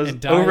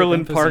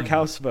Overland Park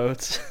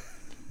houseboats.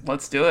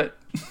 Let's do it.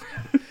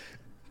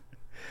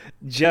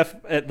 Jeff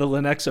at the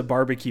Lenexa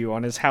barbecue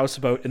on his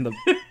houseboat in the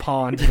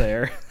pond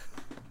there.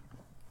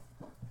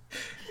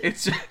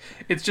 It's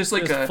just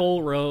like a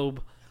full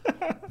robe.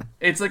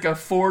 It's like a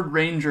Ford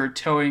Ranger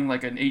towing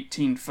like an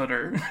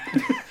 18-footer.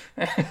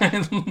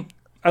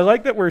 I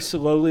like that we're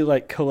slowly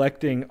like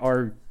collecting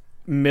our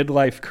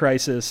midlife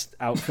crisis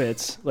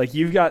outfits. Like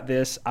you've got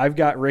this, I've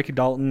got Rick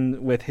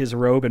Dalton with his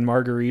robe and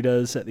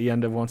margaritas at the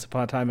end of Once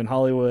Upon a Time in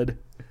Hollywood.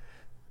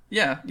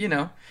 Yeah, you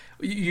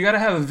got to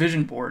have a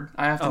vision board.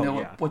 I have to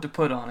know what to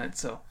put on it.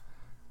 So,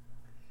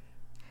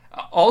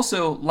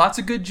 also, lots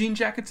of good jean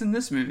jackets in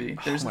this movie.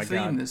 There's a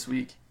theme this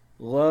week.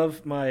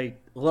 Love my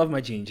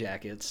jean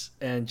jackets,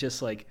 and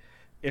just like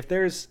if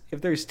there's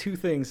two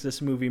things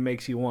this movie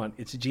makes you want,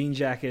 it's jean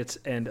jackets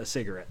and a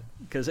cigarette,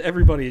 because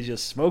everybody is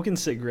just smoking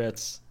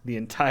cigarettes the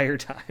entire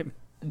time.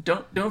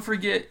 Don't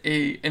forget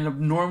an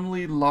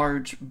abnormally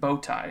large bow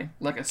tie,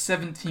 like a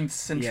 17th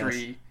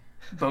century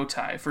bow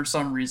tie for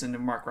some reason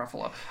in Mark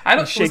Ruffalo.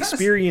 A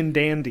Shakespearean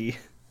dandy.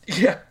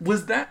 Yeah,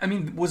 was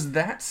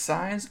that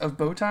size of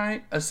bow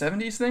tie a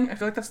 70s thing? I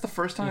feel like that's the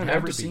first time I've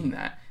ever seen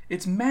that.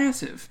 It's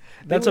massive.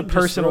 That's a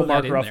personal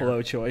Mark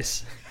Ruffalo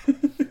choice.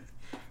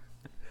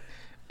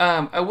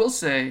 I will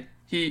say,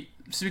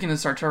 speaking of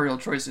sartorial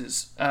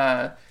choices,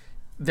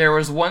 there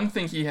was one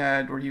thing he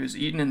had where he was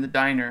eating in the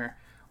diner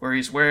where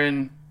he's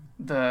wearing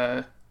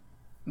the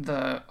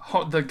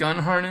gun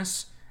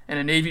harness and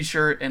a navy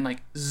shirt and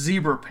like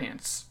zebra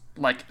pants,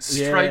 like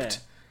striped. Yeah.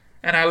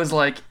 And I was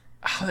like,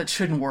 oh, that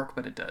shouldn't work,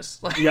 but it does.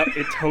 Yep,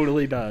 it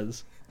totally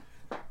does.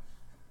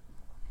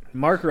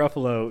 Mark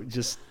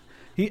Ruffalo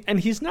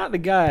he's not the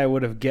guy I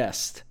would have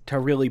guessed to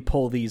really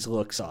pull these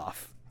looks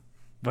off.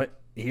 But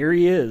here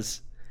he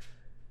is.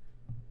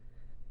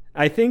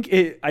 I think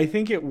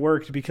it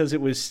worked because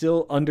it was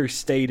still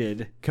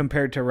understated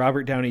compared to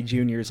Robert Downey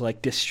Jr.'s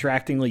like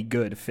distractingly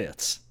good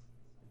fits.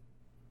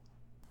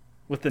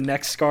 With the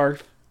neck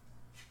scarf.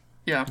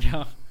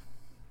 Yeah.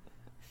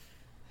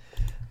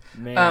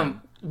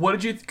 Man. What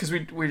did you, because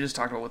we just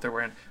talked about what they're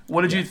wearing.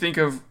 What did you think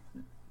of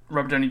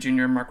Robert Downey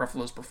Jr. and Mark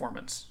Ruffalo's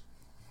performance?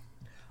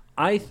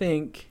 I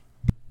think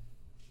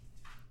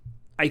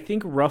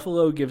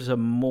Ruffalo gives a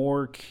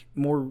more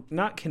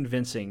not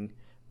convincing,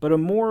 but a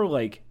more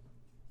like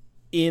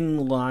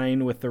in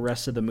line with the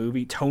rest of the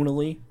movie.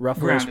 Tonally,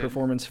 Ruffalo's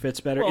performance fits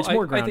better. It's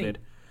more grounded.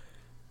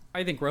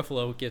 I think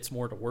Ruffalo gets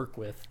more to work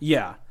with.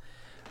 Yeah.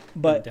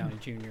 But Downey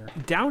Jr.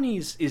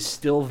 Downey's is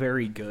still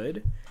very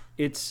good.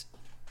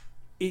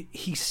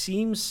 He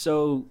seems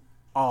so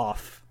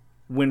off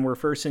when we're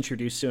first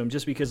introduced to him,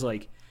 just because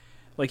like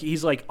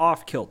he's like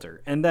off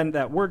kilter, and then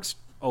that works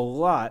a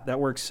lot. That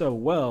works so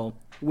well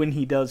when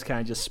he does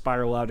kind of just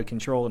spiral out of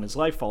control and his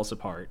life falls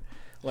apart.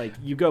 Like,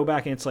 you go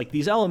back and it's like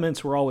these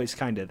elements were always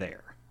kind of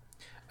there.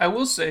 I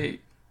will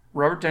say,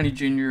 Robert Downey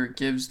Jr.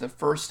 gives the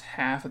first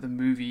half of the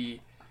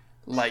movie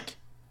like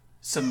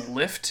some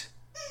lift.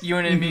 You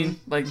know what I mean?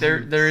 Like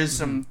there's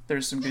some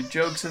good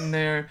jokes in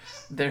there.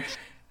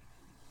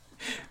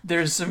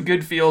 There's some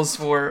good feels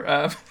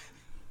for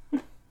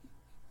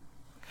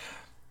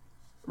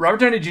Robert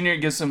Downey Jr.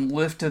 gives some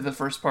lift to the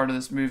first part of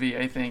this movie,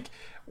 I think,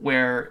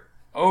 where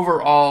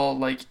overall,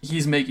 like,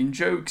 he's making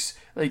jokes,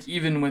 like,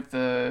 even with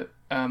the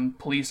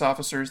police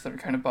officers that are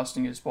kind of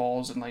busting his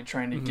balls and, like,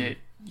 trying to get,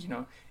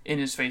 in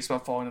his face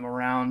about following them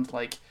around.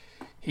 Like,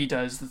 he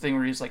does the thing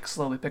where he's, like,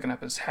 slowly picking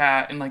up his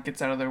hat and, like,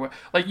 gets out of their way.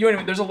 Like, you know what I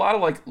mean? There's a lot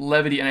of, like,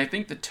 levity, and I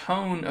think the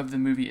tone of the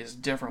movie is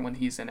different when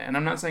he's in it. And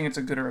I'm not saying it's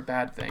a good or a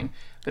bad thing,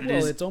 but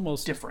it's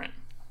almost different.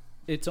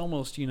 It's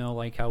almost,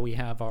 like how we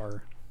have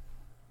our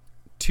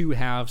two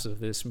halves of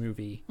this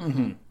movie.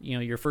 Mm-hmm.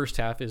 Your first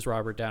half is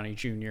Robert Downey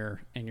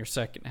Jr. and your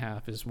second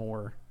half is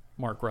more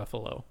Mark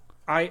Ruffalo.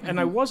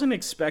 I wasn't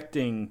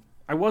expecting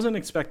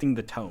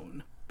the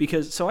tone,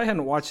 because I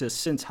hadn't watched this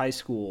since high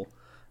school,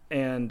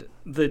 and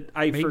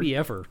maybe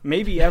ever.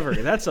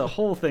 That's a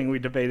whole thing we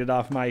debated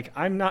off mic.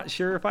 I'm not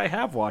sure if I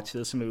have watched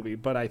this movie,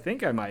 but I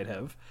think I might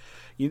have.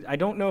 I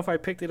don't know if I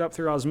picked it up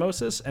through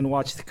osmosis and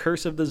watched The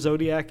Curse of the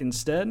Zodiac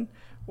instead,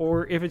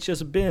 or if it's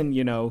just been,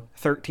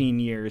 13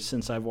 years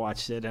since I've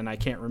watched it and I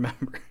can't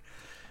remember.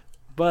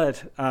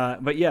 But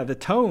yeah, the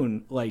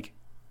tone, like,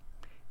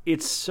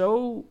 it's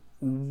so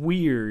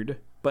weird,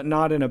 but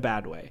not in a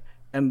bad way.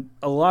 And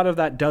a lot of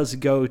that does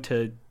go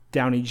to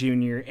Downey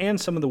Jr. and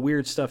some of the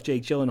weird stuff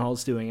Jake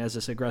Gyllenhaal's doing as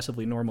this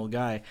aggressively normal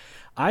guy.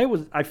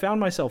 I found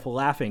myself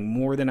laughing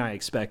more than I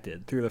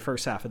expected through the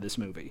first half of this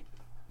movie.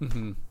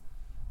 Mm-hmm.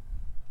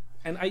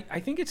 And I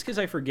think it's because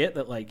I forget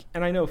that, like,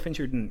 and I know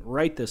Fincher didn't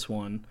write this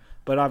one,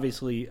 but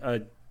obviously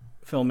a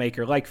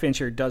filmmaker like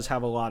Fincher does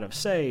have a lot of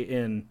say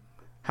in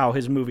how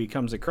his movie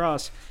comes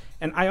across.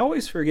 And I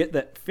always forget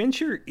that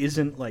Fincher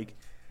isn't, like,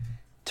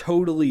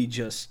 totally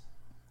just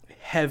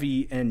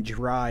heavy and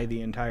dry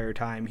the entire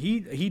time.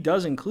 He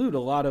does include a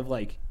lot of,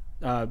 like,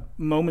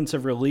 moments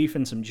of relief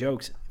and some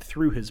jokes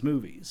through his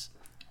movies.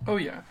 Oh,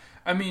 yeah.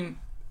 I mean,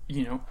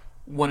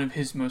 one of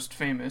his most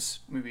famous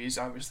movies,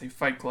 obviously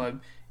Fight Club,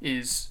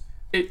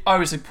 it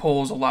obviously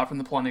pulls a lot from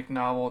the Palahniuk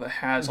novel that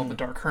has all the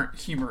dark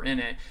humor in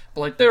it.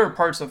 But, like, there are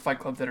parts of Fight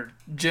Club that are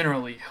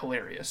generally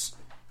hilarious,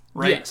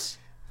 right? Yes.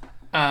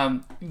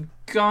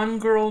 Gone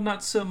Girl,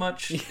 not so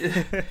much.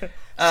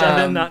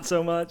 Seven, not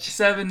so much.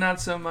 Seven,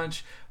 not so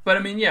much. But, I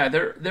mean, yeah,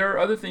 there are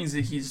other things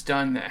that he's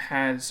done that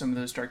has some of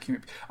those dark humor.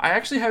 I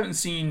actually haven't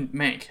seen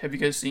Mank. Have you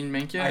guys seen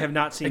Mank yet? I have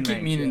not seen Mank. I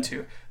keep meaning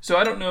to. So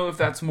I don't know if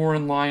that's more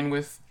in line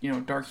with,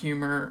 dark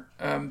humor,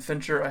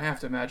 Fincher. I have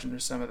to imagine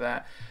there's some of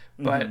that.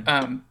 But,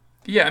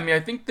 yeah, I mean, I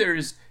think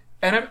there's...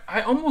 And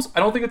I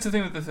don't think it's the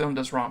thing that the film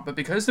does wrong, but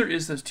because there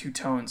is those two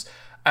tones,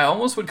 I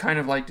almost would kind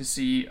of like to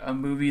see a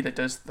movie that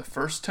does the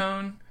first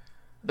tone,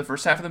 the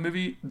first half of the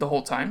movie, the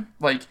whole time.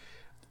 Like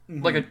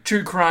a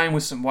true crime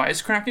with some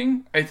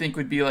wisecracking, I think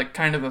would be, like,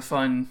 kind of a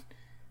fun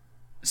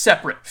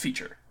separate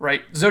feature,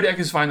 right? Zodiac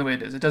is fine the way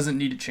it is. It doesn't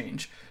need to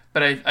change.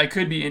 But I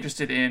could be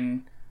interested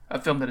in a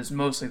film that is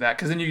mostly that,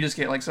 because then you just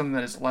get, like, something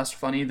that is less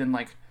funny than,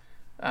 like,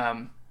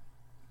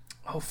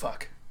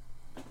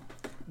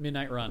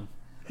 Midnight Run.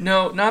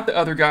 No, not the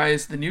other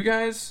guys. The new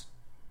guys?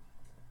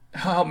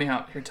 Help me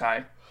out here,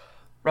 Ty.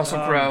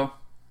 Russell Crowe.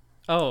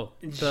 Oh,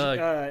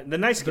 the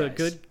nice guys. The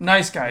good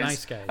Nice Guys.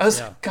 Nice Guys. I was,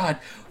 yeah. God,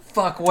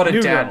 fuck, what a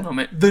New dad Girl.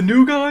 moment. The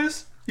New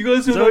Guys? You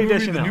guys know Zooey that movie,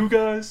 Deschanel. The New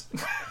Guys?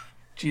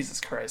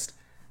 Jesus Christ.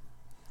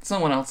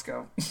 Someone else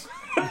go.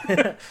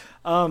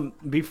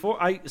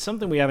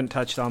 Something we haven't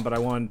touched on, but I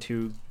wanted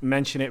to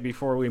mention it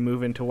before we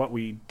move into what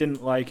we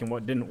didn't like and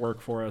what didn't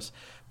work for us.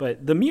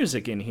 But the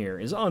music in here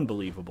is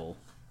unbelievable.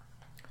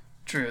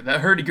 True.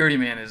 That hurdy-gurdy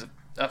man is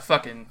a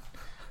fucking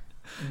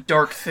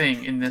dark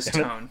thing in this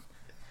tone.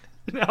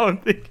 Now I'm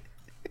thinking...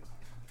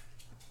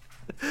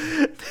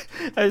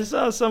 I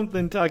saw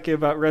something talking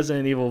about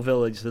Resident Evil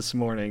Village this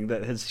morning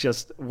that has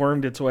just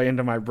wormed its way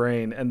into my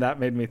brain, and that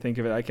made me think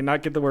of it. I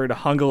cannot get the word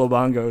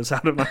hungalabongos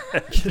out of my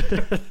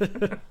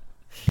head.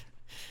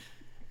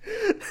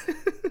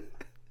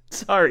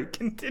 Sorry,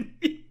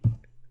 continue.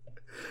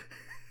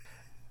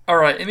 All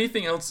right,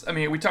 anything else? I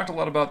mean, we talked a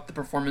lot about the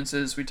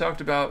performances. We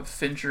talked about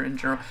Fincher in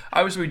general.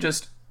 Obviously,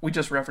 we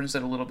just referenced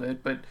it a little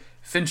bit, but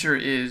Fincher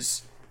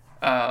is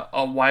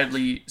a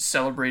widely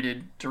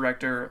celebrated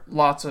director.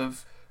 Lots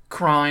of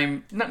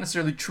crime, not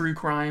necessarily true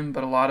crime,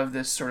 but a lot of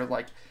this sort of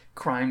like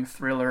crime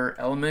thriller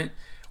element.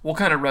 We'll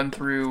kind of run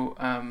through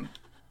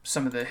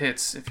some of the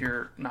hits if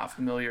you're not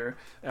familiar.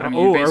 But,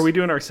 are we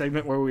doing our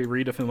segment where we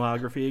read a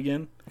filmography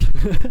again?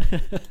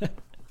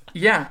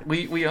 Yeah,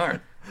 we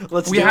are.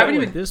 We haven't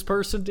even this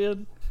person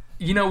did.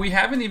 We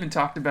haven't even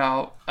talked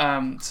about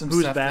some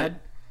Who's stuff. Bad?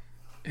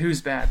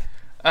 Who's bad?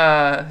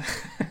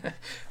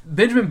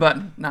 Benjamin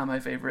Button, not my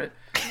favorite.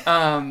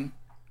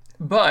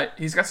 But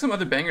he's got some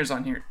other bangers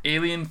on here.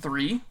 Alien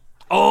 3.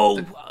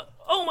 Oh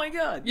my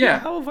god. Yeah.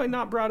 How have I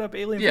not brought up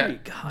Alien 3?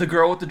 God. The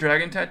Girl with the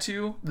Dragon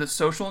Tattoo, The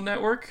Social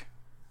Network.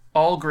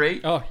 All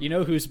great. Oh, you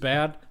know who's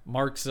bad?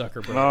 Mark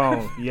Zuckerberg.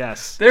 Oh,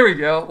 yes. There we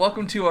go.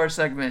 Welcome to our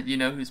segment, You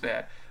Know Who's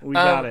Bad. We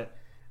got it.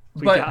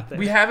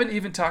 We haven't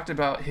even talked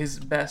about his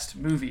best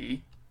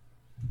movie.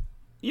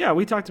 Yeah,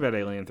 we talked about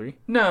Alien 3.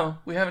 No,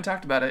 we haven't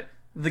talked about it.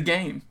 The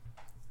Game.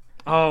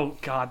 Oh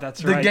god,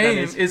 that's right. The Game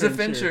is a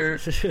Fincher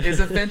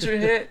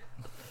hit.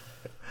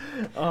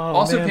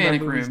 Also man,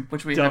 Panic Room,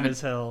 which we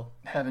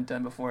haven't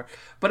done before.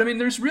 But I mean,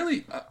 there's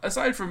really,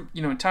 aside from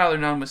Tyler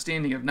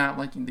notwithstanding of not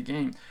liking The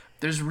Game,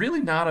 there's really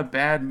not a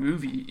bad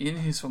movie in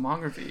his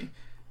filmography.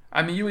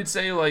 I mean, you would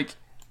say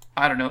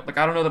I don't know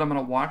that I'm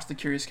gonna watch The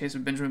Curious Case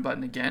of Benjamin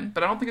Button again,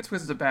 but I don't think it's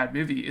because it's a bad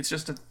movie. It's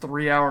just a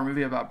 3-hour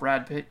movie about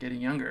Brad Pitt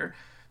getting younger.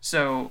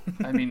 So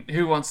I mean,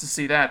 who wants to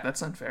see that?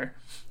 That's unfair.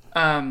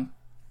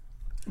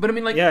 But I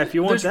mean, if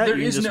you want that, you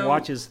can just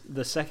watch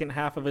the second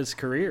half of his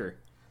career.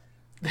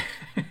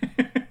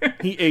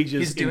 He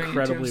ages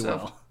incredibly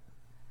well.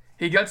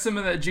 He got some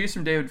of that juice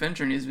from David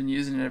Fincher, and he's been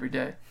using it every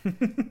day.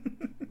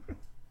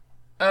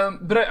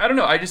 But I don't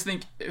know. I just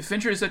think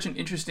Fincher is such an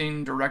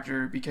interesting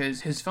director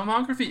because his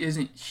filmography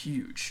isn't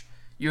huge.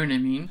 You know what I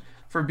mean?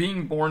 For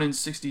being born in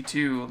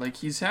 '62,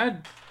 he's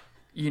had,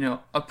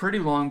 a pretty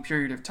long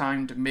period of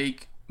time to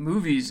make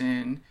movies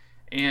in,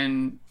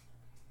 and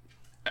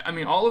I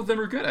mean, all of them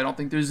are good. I don't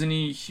think there's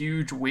any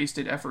huge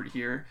wasted effort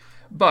here.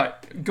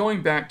 But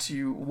going back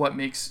to what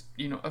makes,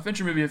 a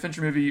Fincher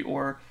movie,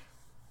 or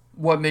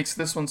what makes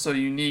this one so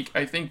unique,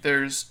 I think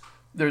there's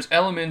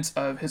elements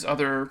of his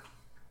other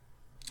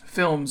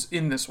films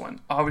in this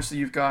one. Obviously,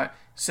 you've got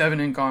Seven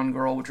and Gone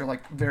Girl, which are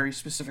very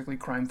specifically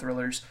crime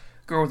thrillers.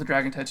 Girl with the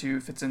Dragon Tattoo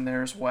fits in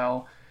there as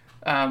well.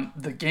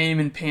 The Game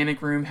and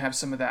Panic Room have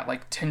some of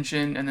that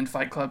tension, and then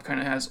Fight Club kind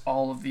of has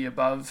all of the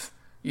above.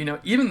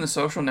 Even The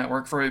Social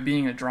Network, for it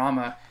being a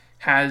drama,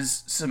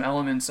 has some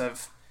elements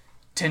of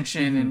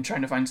tension and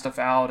trying to find stuff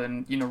out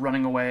and,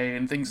 running away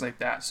and things like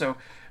that. So,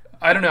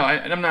 I don't know.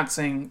 I'm not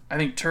saying... I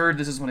think Turd,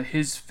 this is one of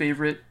his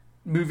favorite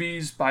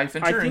movies by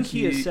Fincher. I think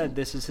he has said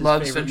this is his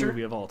favorite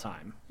movie of all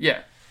time.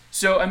 Yeah.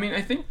 So, I mean,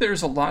 I think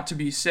there's a lot to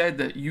be said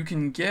that you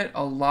can get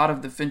a lot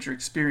of the Fincher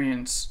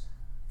experience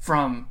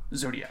from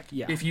Zodiac.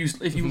 Yeah. If you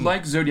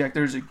like Zodiac,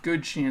 there's a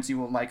good chance you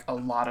will like a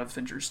lot of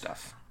Fincher's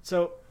stuff.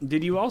 So,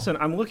 did you also...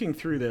 I'm looking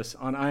through this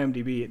on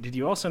IMDb. Did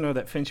you also know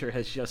that Fincher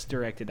has just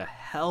directed a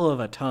hell of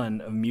a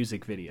ton of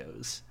music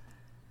videos?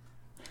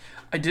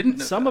 I didn't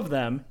know Some of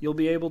them, you'll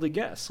be able to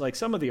guess.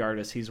 Some of the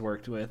artists he's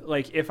worked with.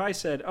 If I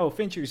said,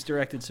 Fincher's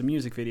directed some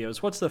music videos,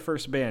 what's the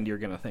first band you're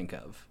going to think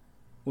of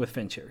with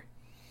Fincher?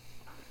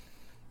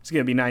 It's going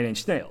to be Nine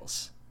Inch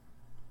Nails.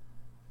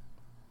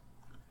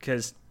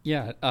 Because...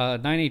 Yeah,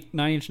 Nine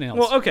Inch Nails.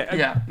 Well, okay.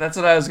 Yeah, that's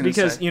what I was going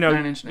to say.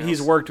 Because,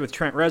 he's worked with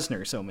Trent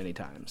Reznor so many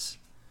times.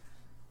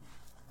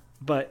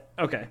 But,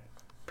 okay.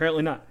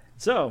 Apparently not.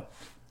 So,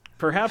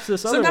 perhaps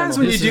this other sometimes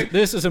one...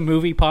 This is a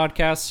movie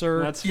podcast,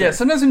 sir. That's fair. Yeah,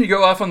 sometimes when you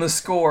go off on the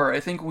score, I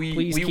think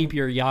Please keep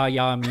your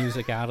ya-ya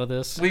music out of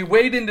this. We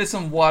wade into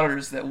some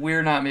waters that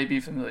we're not maybe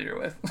familiar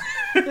with.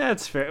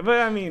 That's fair.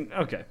 But, I mean,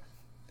 okay.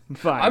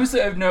 Fine.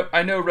 Obviously, I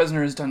know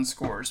Reznor has done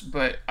scores,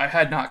 but I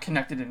had not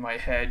connected in my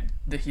head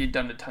that he had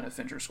done a ton of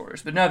Fincher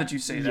scores. But now that you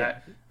say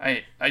that,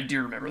 I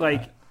do remember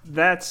that.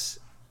 That's...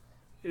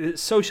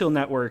 Social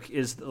Network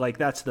is,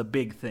 that's the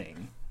big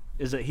thing.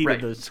 Is that he did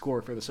the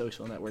score for The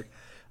Social Network.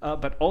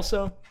 But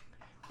also,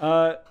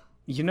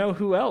 you know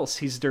who else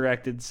he's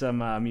directed some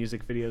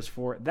music videos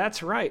for?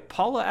 That's right,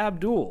 Paula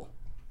Abdul.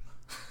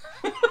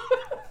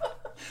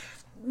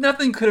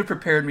 Nothing could have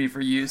prepared me for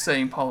you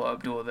saying Paula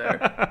Abdul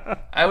there.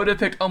 I would have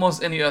picked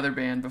almost any other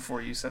band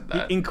before you said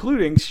that.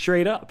 Including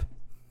Straight Up.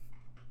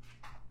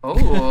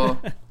 Oh,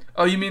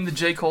 you mean the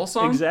J. Cole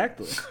song?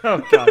 Exactly.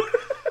 Oh, God.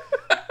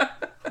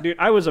 Dude,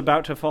 I was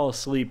about to fall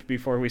asleep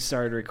before we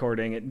started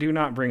recording. Do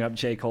not bring up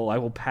J. Cole. I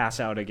will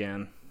pass out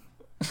again.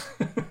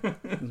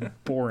 It's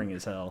boring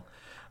as hell.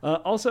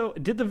 Also,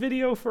 did the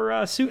video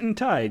for Suit and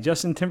Tie,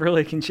 Justin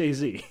Timberlake and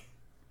Jay-Z.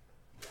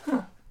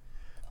 Huh.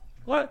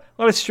 What?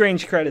 A lot of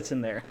strange credits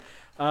in there.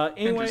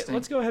 Anyway,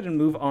 let's go ahead and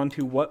move on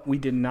to what we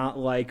did not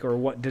like or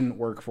what didn't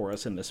work for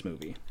us in this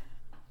movie.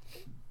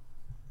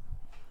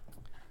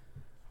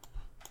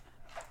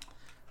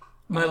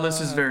 My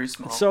list is very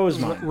small. So is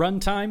mine.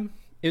 Runtime,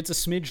 it's a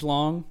smidge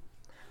long.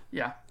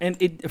 Yeah.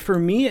 And for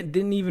me, it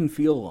didn't even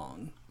feel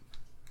long.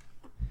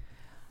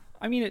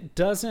 I mean, it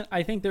doesn't.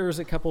 I think there was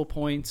a couple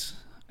points,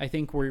 I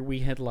think, where we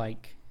had,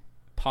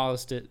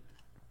 paused it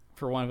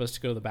for one of us to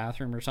go to the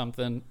bathroom or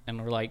something,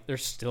 and we're like,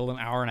 there's still an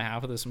hour and a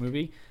half of this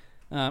movie.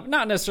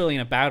 Not necessarily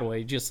in a bad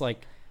way, just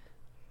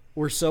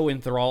we're so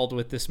enthralled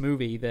with this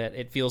movie that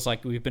it feels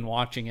like we've been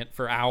watching it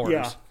for hours.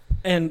 Yeah.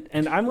 And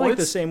I'm like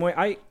the same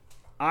way.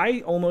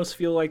 I almost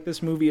feel like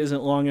this movie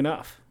isn't long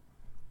enough.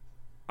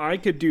 I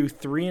could do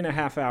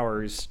 3.5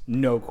 hours,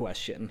 no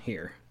question,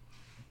 here.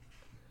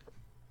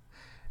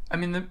 I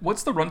mean,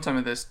 what's the runtime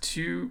of this?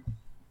 Two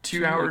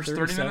hours,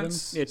 30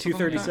 minutes? Yeah,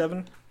 2:37.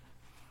 Like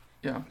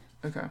yeah,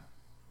 okay.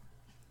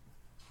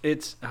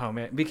 It's, oh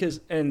man,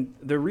 because, and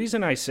the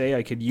reason I say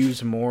I could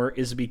use more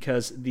is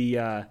because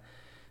the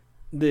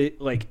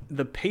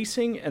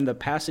pacing and the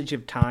passage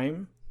of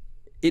time,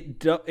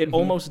 it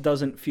almost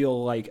doesn't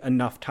feel like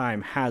enough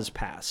time has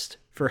passed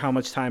for how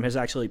much time has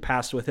actually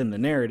passed within the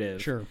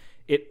narrative. Sure.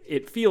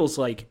 It feels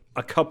like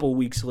a couple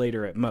weeks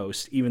later at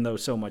most, even though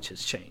so much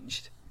has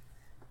changed.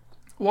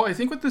 Well, I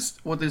think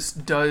what this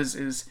does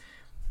is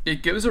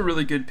it gives a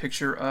really good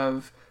picture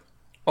of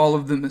all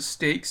of the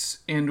mistakes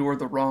and or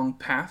the wrong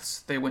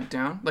paths they went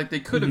down. Like, they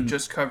could have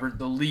just covered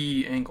the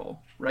Lee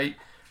angle, right?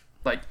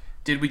 Like,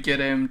 did we get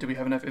him? Did we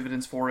have enough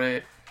evidence for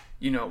it?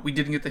 You know, we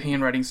didn't get the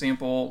handwriting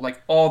sample,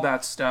 like all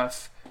that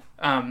stuff.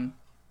 But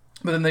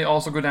then they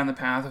also go down the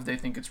path of they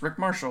think it's Rick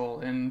Marshall,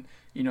 and,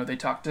 you know, they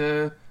talk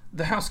to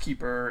the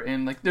housekeeper,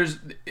 and like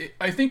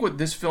I think what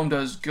this film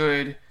does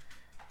good,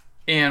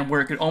 and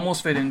where it could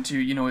almost fit into,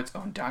 you know, its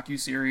own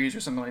docuseries or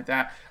something like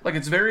that. Like,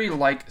 it's very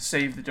like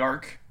Save the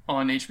Dark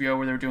on HBO,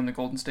 where they were doing the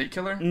Golden State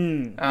Killer.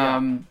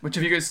 Which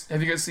have you guys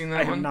seen that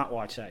one? I have not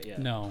watched that yet.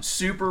 No.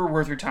 Super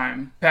worth your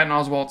time. Patton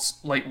Oswalt's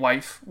late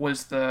wife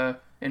was the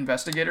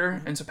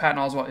investigator, and so Patton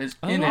Oswalt is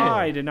in it.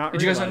 I did not.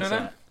 Did you guys not know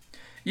that?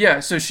 Yeah,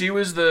 so she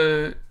was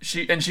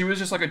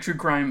just like a true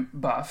crime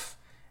buff.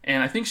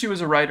 And I think she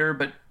was a writer,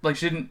 but like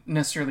she didn't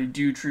necessarily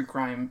do true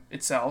crime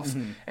itself.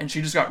 And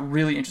she just got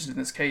really interested in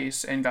this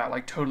case and got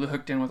like totally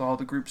hooked in with all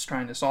the groups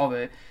trying to solve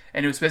it.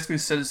 And it was basically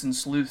citizen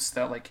sleuths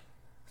that like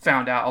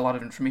found out a lot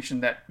of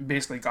information that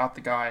basically got the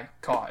guy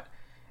caught.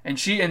 And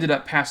she ended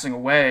up passing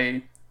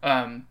away,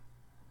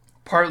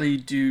 partly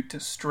due to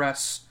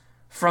stress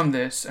from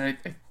this. And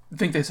I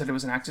think they said it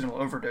was an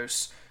accidental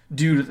overdose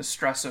due to the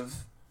stress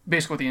of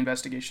basically what the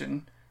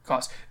investigation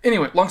caused.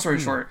 Anyway, long story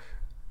short,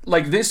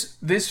 like this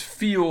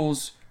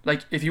feels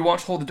like, if you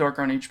watch Hold the Dark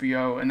on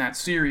HBO and that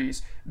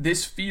series,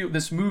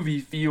 this movie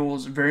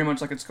feels very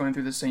much like it's going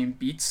through the same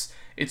beats.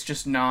 It's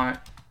just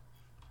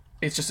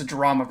a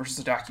drama versus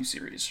a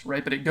docuseries,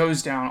 right? But it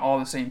goes down all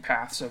the same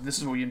paths of this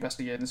is what we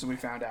investigated, this is what we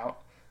found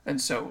out.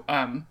 And so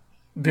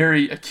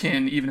very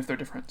akin, even if they're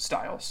different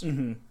styles.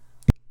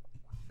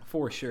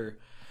 For sure.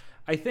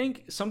 I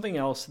think something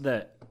else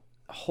that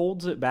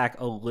holds it back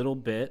a little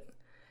bit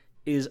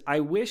is I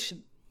wish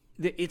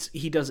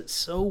he does it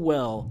so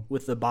well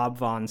with the Bob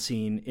Vaughn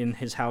scene in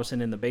his house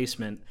and in the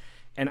basement,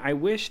 and I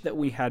wish that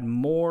we had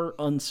more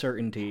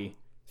uncertainty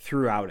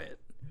throughout it,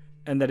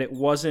 and that it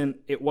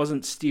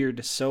wasn't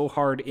steered so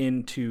hard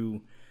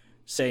into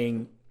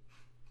saying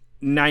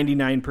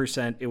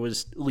 99% it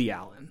was Lee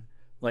Allen.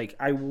 Like,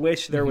 I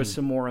wish there was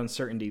some more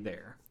uncertainty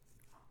there.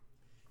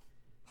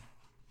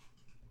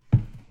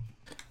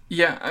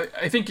 Yeah,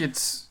 I think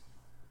it's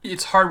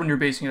hard when you're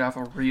basing it off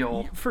a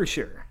real, for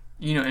sure,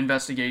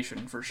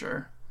 investigation, for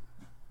sure.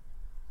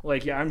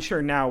 Like, yeah, I'm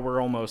sure now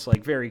we're almost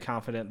like very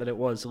confident that it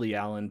was Lee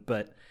Allen,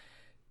 but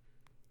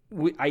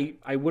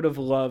I would have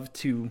loved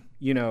to,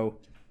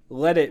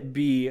 let it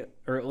be,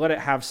 or let it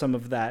have some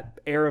of that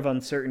air of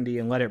uncertainty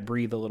and let it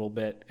breathe a little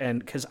bit. And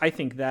because I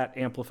think that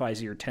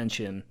amplifies your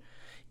tension,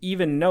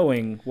 even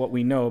knowing what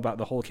we know about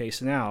the whole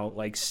case now,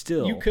 like,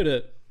 still.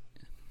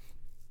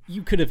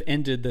 You could have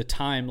ended the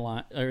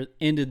timeline, or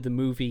ended the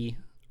movie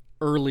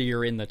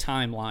earlier in the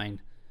timeline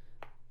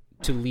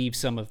to leave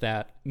some of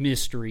that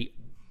mystery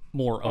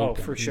more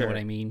open. For sure. You know what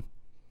I mean?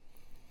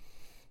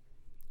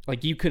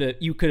 Like, you could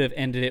have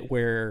ended it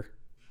where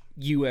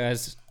you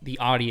as the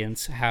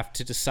audience have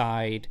to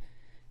decide,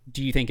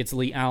 do you think it's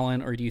Lee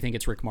Allen or do you think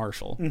it's Rick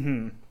Marshall?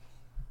 Mm-hmm.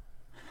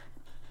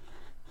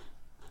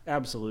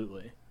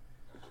 Absolutely.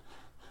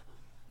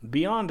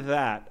 Beyond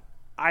that,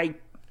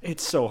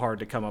 it's so hard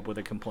to come up with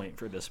a complaint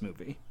for this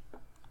movie.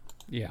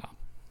 Yeah.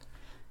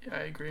 Yeah, I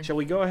agree. Shall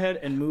we go ahead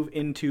and move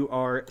into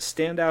our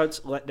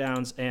standouts,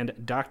 letdowns, and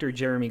Dr.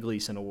 Jeremy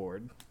Gleason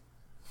Award?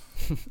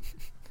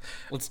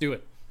 Let's do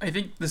it. I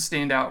think the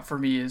standout for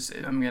me is,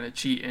 I'm going to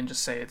cheat and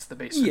just say it's the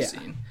basement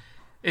scene.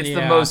 It's the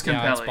Yeah, most yeah,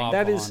 it's compelling. Bob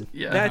That is,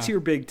 Vaughn. that's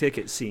your big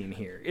ticket scene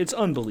here. It's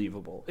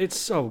unbelievable. It's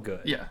so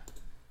good. Yeah.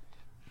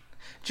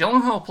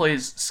 Gyllenhaal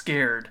plays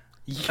scared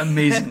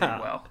amazingly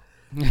well.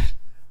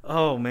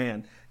 Oh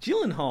man,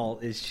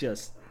 Gyllenhaal is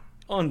just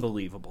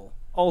unbelievable.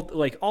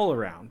 All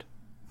around.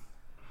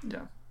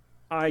 Yeah.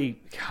 I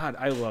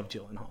love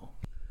Gyllenhaal.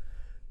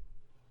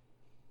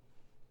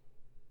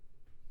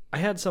 I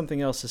had something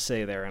else to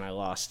say there and I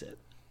lost it.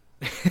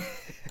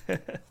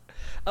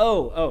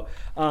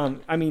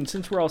 I mean,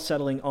 since we're all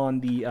settling on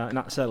the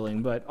not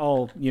settling, but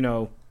all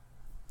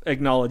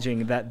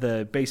acknowledging that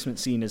the basement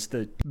scene is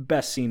the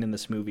best scene in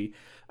this movie,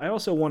 I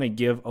also want to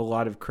give a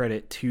lot of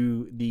credit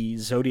to the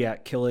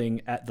Zodiac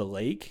killing at the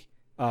lake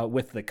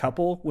with the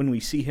couple when we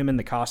see him in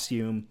the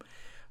costume.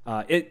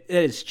 It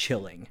is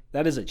chilling.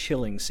 That is a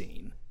chilling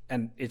scene,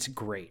 and it's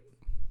great.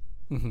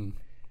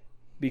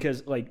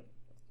 Because like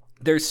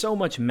there's so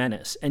much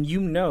menace, and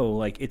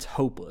like it's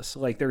hopeless.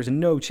 Like there's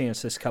no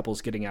chance this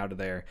couple's getting out of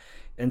there.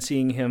 And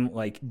seeing him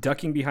like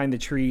ducking behind the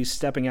trees,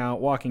 stepping out,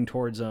 walking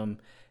towards them,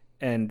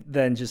 and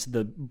then just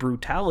the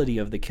brutality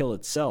of the kill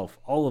itself,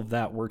 all of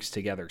that works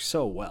together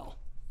so well.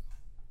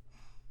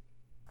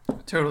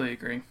 Totally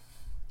agree.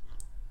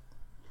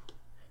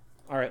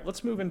 All right,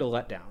 let's move into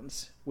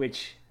letdowns,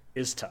 which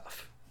is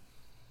tough.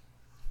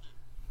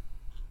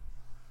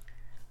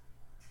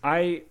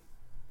 I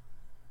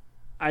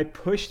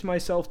pushed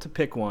myself to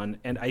pick one,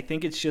 and I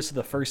think it's just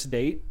the first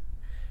date,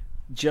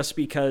 just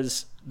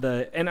because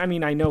and I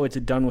mean, I know it's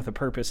done with a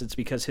purpose. It's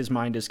because his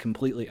mind is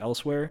completely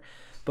elsewhere,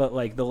 but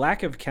like the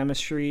lack of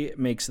chemistry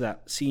makes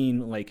that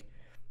scene like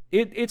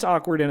it's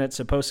awkward, and it's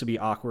supposed to be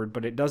awkward,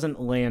 but it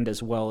doesn't land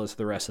as well as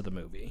the rest of the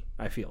movie,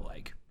 I feel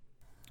like.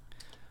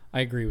 I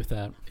agree with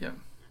that. Yeah.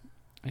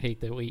 I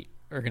hate that we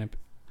are going to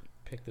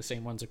pick the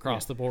same ones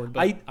across the board,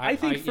 but I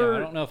think I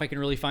don't know if I can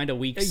really find a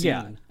weak scene.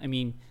 Yeah. I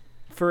mean,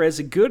 for as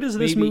good as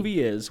this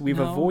movie is, we've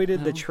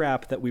avoided the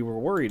trap that we were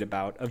worried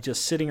about of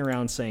just sitting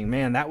around saying,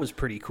 man, that was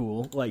pretty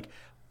cool. Like,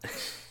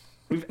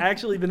 we've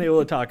actually been able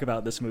to talk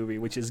about this movie,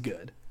 which is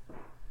good.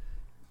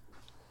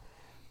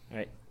 All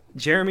right.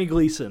 Jeremy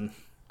Gleason.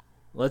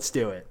 Let's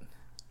do it.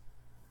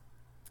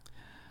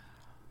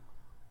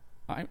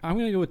 I'm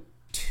going to go with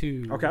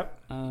 2. Okay.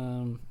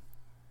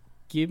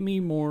 Give me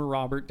more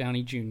Robert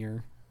Downey Jr.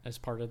 as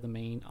part of the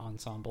main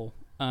ensemble.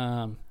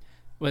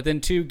 But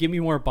then 2, give me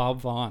more Bob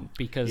Vaughn,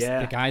 because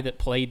the guy that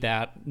played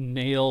that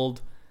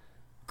nailed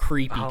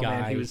creepy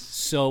guy man, he was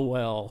so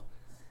well.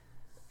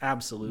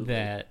 Absolutely.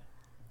 That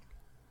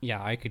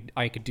I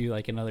could do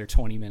like another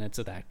 20 minutes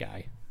of that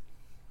guy.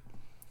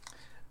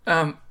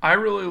 I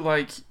really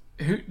like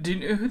do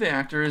you know who the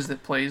actor is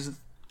that plays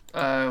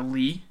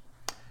Lee?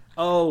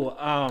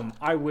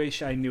 I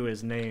wish I knew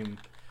his name.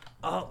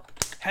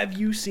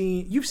 You've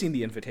seen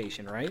The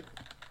Invitation, right?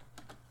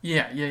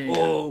 Yeah.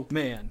 Oh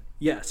man,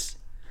 yes.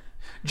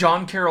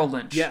 John Carroll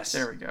Lynch. Yes,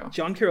 there we go.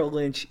 John Carroll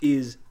Lynch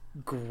is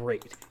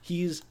great.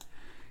 He's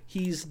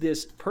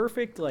this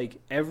perfect like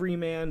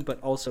everyman, but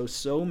also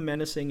so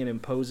menacing and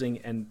imposing,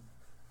 and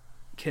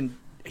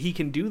he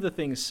can do the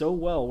things so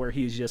well where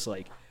he's just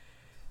like,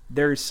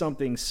 there's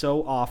something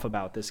so off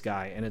about this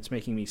guy, and it's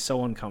making me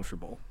so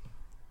uncomfortable.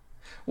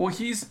 Well,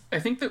 I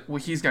think that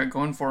what he's got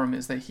going for him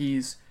is that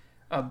he's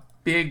a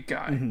big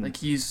guy. Mm-hmm. Like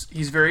he's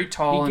very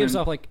tall. He gives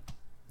off like,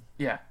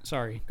 yeah.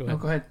 Sorry, go ahead.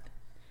 No, go ahead.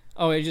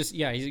 Oh,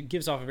 he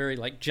gives off a very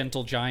like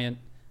gentle giant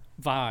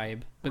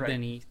vibe, but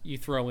then you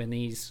throw in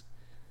these,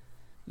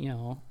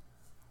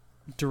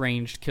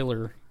 deranged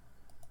killer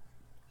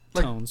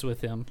tones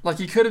with him. Like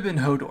he could have been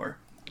Hodor.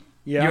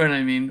 Yeah. You know what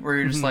I mean? Where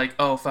you're just like,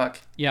 oh fuck.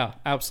 Yeah,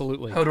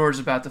 absolutely. Hodor's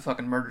about to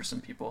fucking murder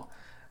some people.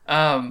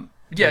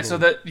 Yeah, so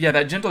that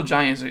gentle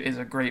giant is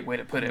a great way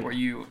to put it, where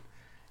you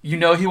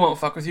know he won't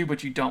fuck with you,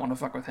 but you don't want to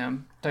fuck with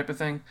him, type of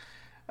thing.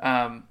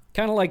 Kind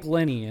of like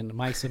Lenny and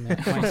Mice and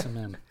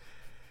Men.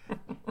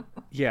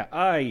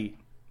 Yeah,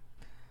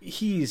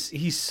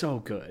 he's so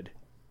good.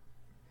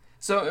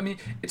 So I mean,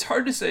 it's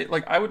hard to say.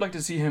 Like, I would like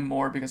to see him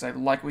more because I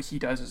like what he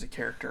does as a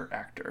character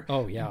actor.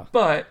 Oh yeah.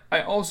 But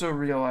I also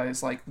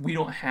realize like we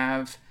don't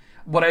have.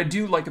 What I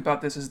do like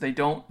about this is they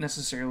don't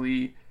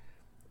necessarily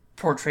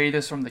portray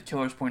this from the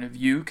killer's point of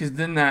view, because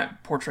then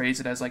that portrays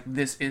it as like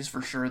this is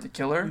for sure the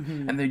killer,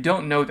 and they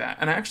don't know that.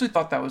 And I actually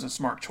thought that was a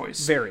smart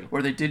choice. Very.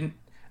 Where they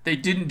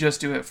didn't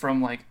just do it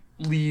from like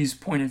Lee's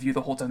point of view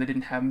the whole time. They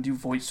didn't have him do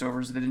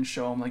voiceovers. They didn't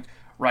show him like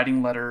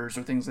writing letters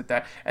or things like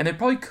that. And they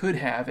probably could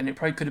have, and it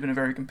probably could have been a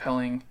very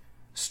compelling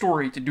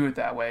story to do it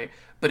that way.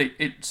 But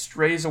it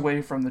strays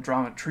away from the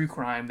drama true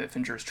crime that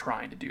Fincher is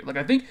trying to do. Like,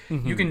 I think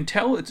you can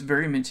tell it's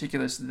very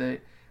meticulous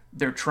that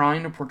they're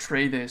trying to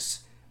portray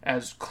this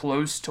as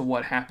close to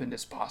what happened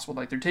as possible.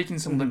 Like, they're taking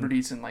some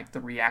liberties in like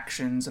the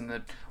reactions and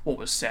what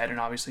was said,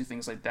 and obviously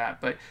things like that.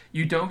 But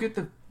you don't get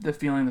the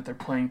feeling that they're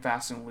playing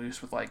fast and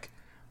loose with like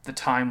the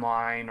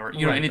timeline or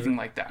you know anything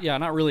like that. Yeah,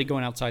 not really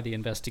going outside the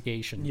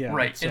investigation. Yeah,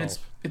 right. Itself. And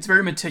it's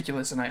very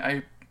meticulous, and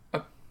I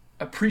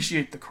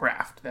appreciate the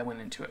craft that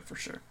went into it for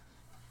sure.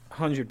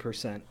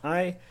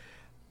 100%.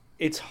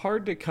 It's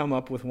hard to come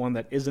up with one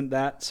that isn't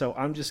that, so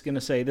I'm just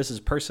gonna say this is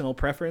personal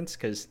preference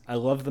because I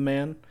love the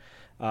man.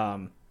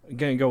 I'm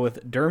gonna go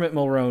with Dermot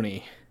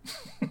Mulroney.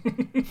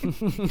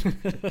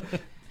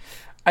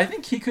 I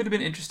think he could have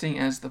been interesting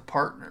as the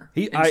partner.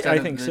 I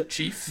think the so.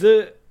 Chief.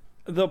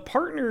 The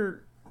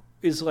partner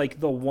is like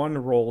the one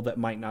role that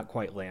might not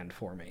quite land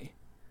for me.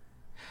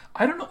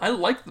 I don't know. I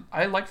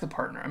like the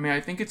partner. I mean,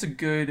 I think it's a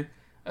good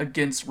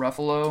against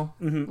Ruffalo.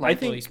 Mm-hmm. I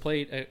think he's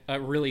played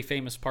a really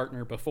famous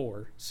partner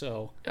before,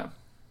 so yeah.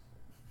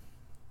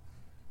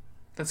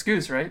 That's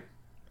Goose, right?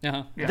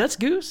 Uh-huh. Yeah. That's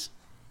Goose?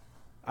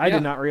 I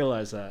did not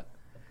realize that.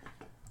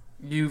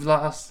 You've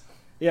lost.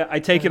 Yeah,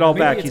 I take it all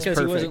back. It's He's because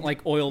perfect. he wasn't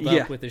like oiled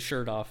up with his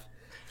shirt off.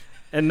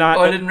 And not.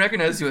 Oh, I didn't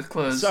recognize you with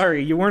clothes.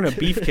 Sorry, you weren't a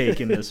beefcake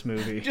in this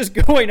movie. Just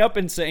going up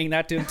and saying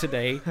that to him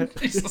today.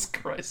 Jesus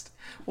Christ.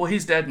 Well,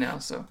 he's dead now,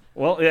 so.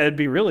 Well, it'd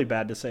be really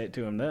bad to say it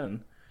to him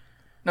then.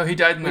 No, he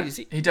died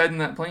in he died in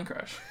that plane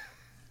crash.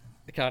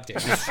 God damn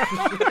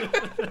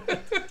it.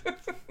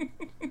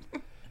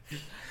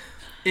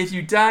 If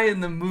you die in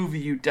the movie,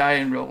 you die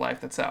in real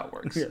life. That's how it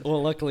works. Yeah.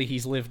 Well, luckily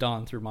he's lived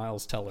on through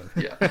Miles Teller.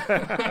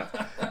 Yeah.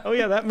 Oh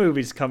yeah, that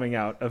movie's coming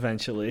out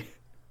eventually.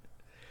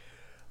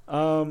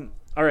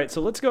 All right,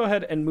 so let's go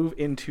ahead and move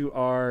into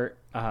our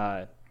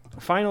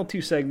final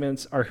two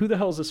segments. Our Who the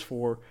Hell's This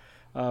For?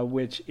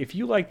 Which, if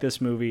you like this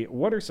movie,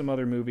 what are some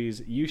other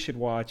movies you should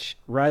watch?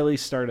 Riley,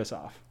 start us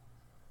off.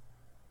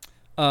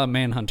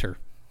 Manhunter.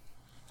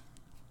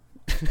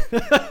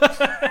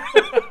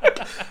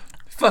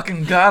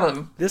 Fucking got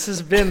him. This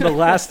has been the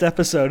last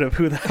episode of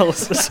Who the Hell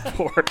Is This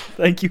For?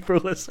 Thank you for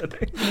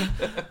listening.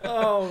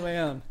 Oh,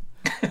 man.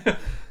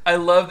 I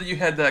love that you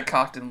had that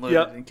cocked and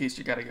loaded in case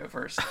you got to go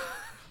first.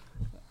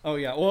 Oh,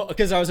 yeah. Well,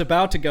 because I was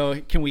about to go,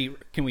 can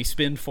we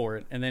spin for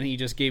it? And then he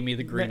just gave me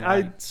the green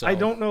light. I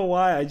don't know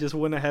why. I just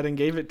went ahead and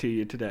gave it to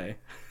you today.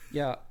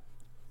 Yeah.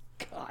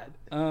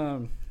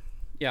 God.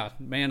 Yeah,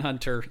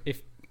 Manhunter.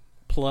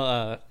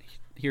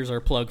 Here's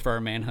our plug for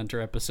our Manhunter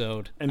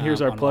episode. And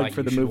here's our plug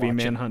for the movie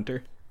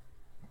Manhunter.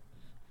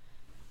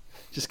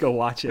 Just go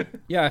watch it.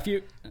 Yeah,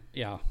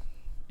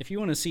 if you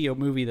want to see a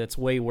movie that's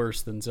way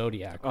worse than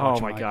Zodiac. Oh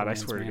my God, I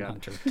swear to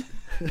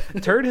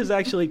God. Turd has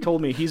actually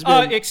told me he's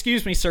been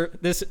excuse me, sir.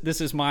 This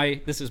is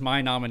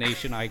my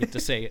nomination. I get to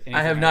say it.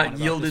 I have not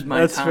yielded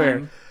my That's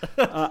time.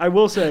 Fair. I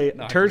will say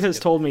Turd has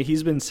told me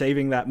he's been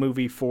saving that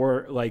movie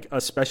for like a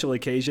special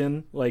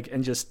occasion,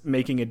 and just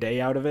making a day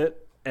out of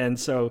it. And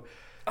so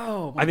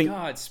oh my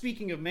God,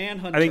 speaking of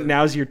Manhunter, I think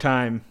now's your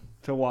time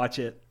to watch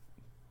it.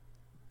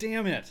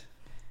 Damn it.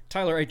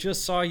 Tyler, I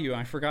just saw you.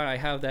 I forgot I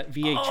have that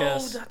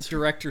VHS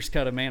director's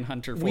cut of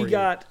Manhunter for you.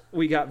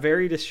 We got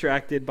very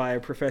distracted by a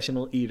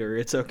professional eater.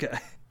 It's okay.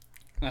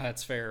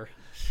 That's fair.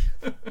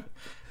 All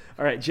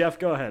right, Jeff,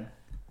 go ahead.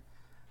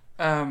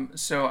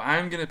 So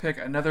I'm going to pick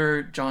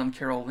another John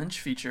Carroll Lynch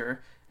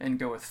feature and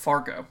go with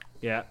Fargo.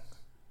 Yeah.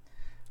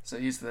 So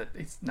he's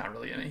not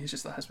really in it. He's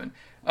just the husband.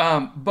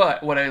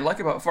 But what I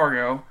like about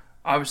Fargo,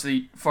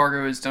 obviously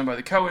Fargo is done by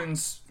the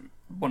Coens,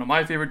 one of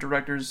my favorite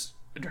director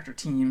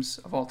teams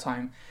of all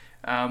time.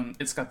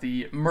 It's got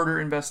the murder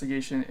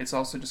investigation. It's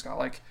also just got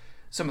like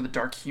some of the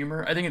dark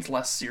humor. I think it's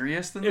less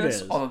serious than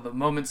this, although the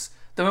moments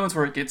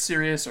where it gets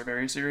serious are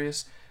very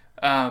serious.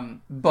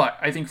 But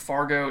I think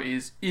Fargo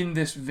is in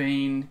this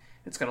vein.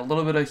 It's got a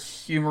little bit of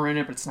humor in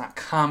it, but it's not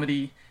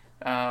comedy.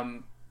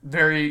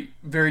 Very,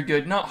 very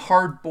good. Not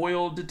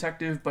hard-boiled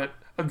detective, but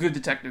a good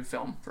detective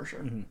film for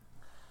sure. Mm-hmm.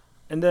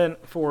 And then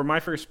for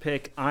my first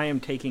pick, I am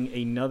taking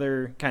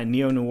another kind of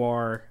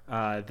neo-noir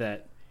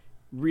that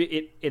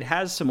it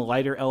has some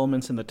lighter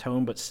elements in the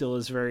tone, but still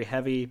is very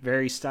heavy,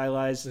 very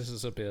stylized. This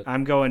is a bit.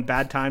 I'm going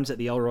Bad Times at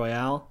the El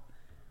Royale.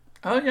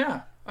 Oh,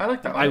 yeah. I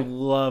like that one. I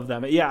love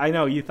that. Yeah, I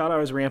know. You thought I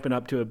was ramping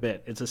up to a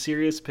bit. It's a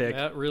serious pick.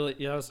 That really,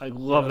 yeah. I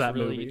love that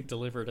really movie.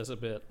 Delivered as a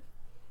bit.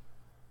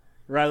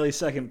 Riley's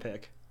second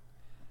pick.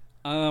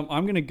 I'm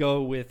going to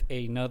go with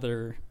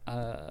another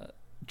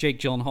Jake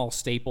Gyllenhaal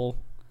staple.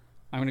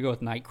 I'm going to go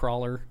with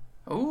Nightcrawler.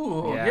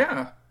 Oh,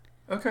 yeah.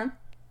 Okay.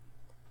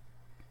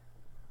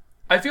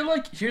 I feel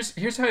like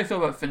here's how I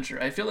feel about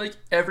Fincher. I feel like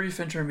every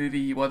Fincher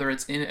movie, whether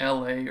it's in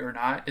LA or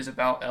not, is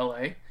about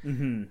LA.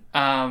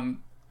 Mm-hmm.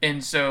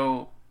 And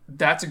so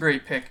that's a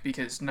great pick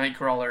because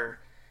Nightcrawler,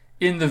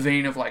 in the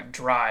vein of like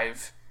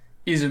Drive,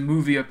 is a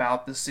movie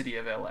about the city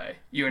of LA.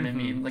 You know what I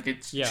mean? Like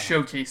it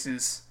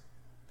showcases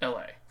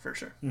LA for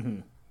sure.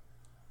 Mm-hmm.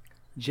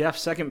 Jeff,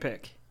 second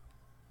pick.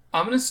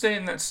 I'm gonna stay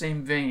in that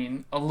same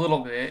vein a little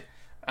bit,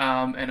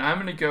 and I'm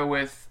gonna go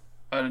with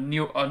a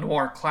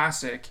noir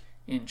classic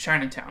in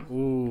Chinatown.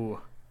 Ooh,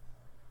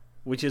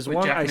 which is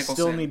one I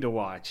still need to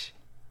watch.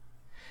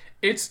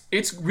 It's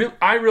real.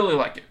 I really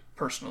like it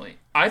personally.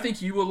 I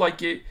think you will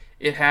like it.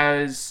 It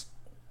has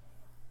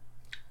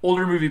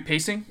older movie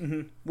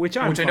pacing, which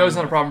I know is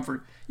not a problem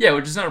for. Yeah,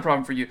 which is not a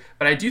problem for you.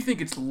 But I do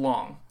think it's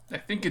long. I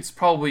think it's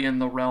probably in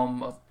the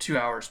realm of 2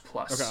 hours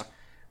plus.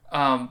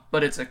 Okay.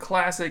 But it's a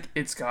classic.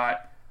 It's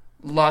got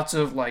lots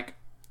of like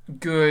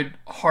good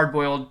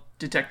hard-boiled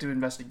detective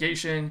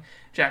investigation.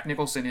 Jack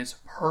Nicholson is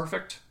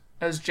perfect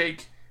as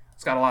Jake.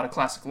 It's got a lot of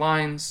classic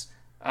lines.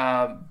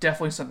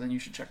 Definitely something you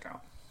should check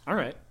out. All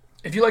right.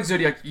 If you like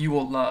Zodiac, you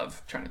will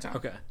love Chinatown.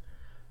 Okay.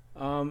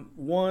 I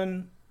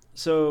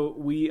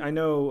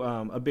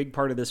know a big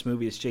part of this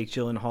movie is Jake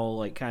Gyllenhaal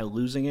like kind of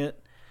losing it,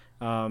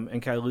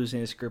 and kind of losing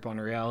his grip on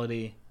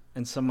reality.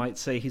 And some might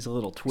say he's a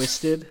little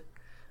twisted.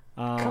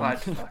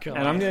 God, and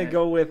I'm gonna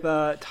go with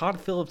Todd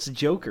Phillips'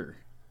 Joker.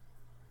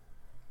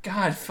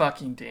 God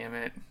fucking damn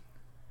it!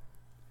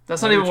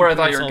 That's not even where I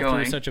thought you were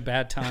going. Such a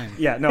bad time.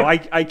 Yeah, no,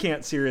 I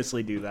can't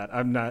seriously do that.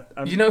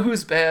 You know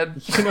who's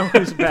bad? You know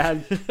who's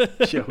bad?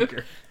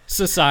 Joker.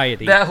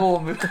 Society. That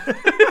whole movie.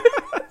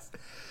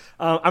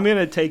 I'm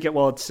gonna take it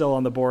while it's still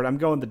on the board. I'm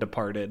going The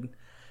Departed.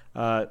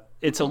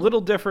 It's a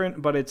little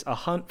different, but it's a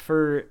hunt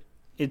for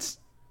it's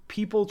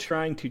people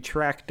trying to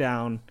track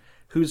down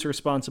who's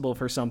responsible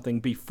for something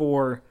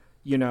before,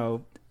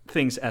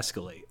 things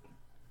escalate.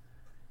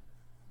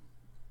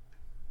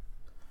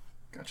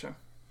 Gotcha.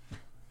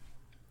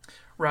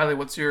 Riley,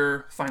 what's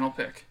your final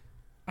pick?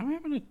 I'm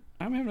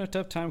having a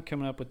tough time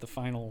coming up with the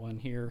final one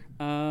here.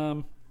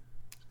 I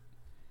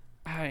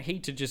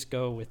hate to just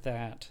go with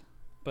that,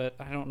 but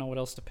I don't know what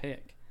else to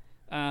pick.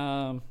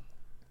 Yeah,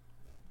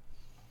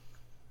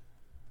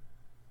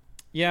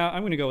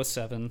 I'm going to go with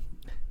 7.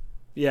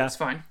 Yeah, that's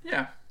fine.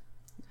 Yeah,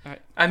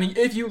 I mean,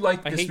 if you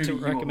like this movie, I hate movie,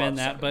 to recommend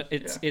that, 7. but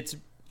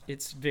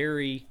it's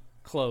very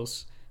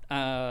close.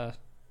 Oh,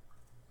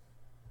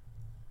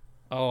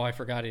 I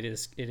forgot it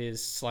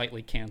is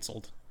slightly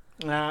canceled.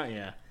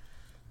 Yeah.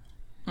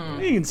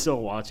 You can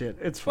still watch it.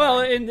 It's fine. Well,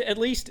 and at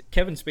least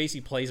Kevin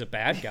Spacey plays a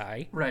bad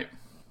guy. Right.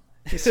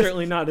 He's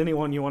certainly not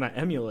anyone you want to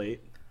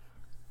emulate.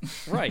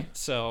 Right.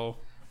 So.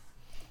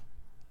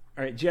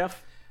 All right,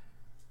 Jeff.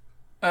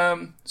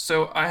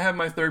 So I have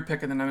my third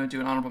pick, and then I'm going to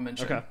do an honorable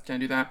mention. Okay. Can I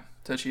do that?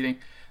 Is that cheating?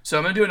 So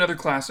I'm going to do another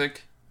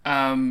classic.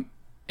 And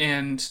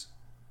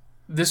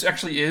this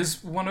actually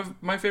is one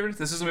of my favorites.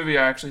 This is a movie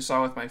I actually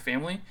saw with my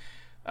family.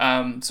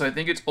 So I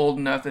think it's old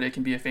enough that it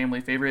can be a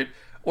family favorite,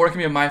 or it can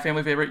be a my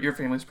family favorite. Your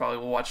families probably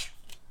will watch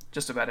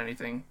just about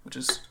anything, which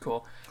is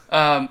cool.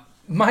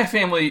 My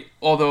family,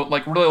 although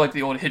really like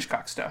the old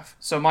Hitchcock stuff.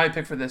 So my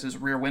pick for this is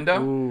Rear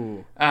Window.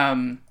 Ooh.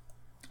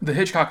 The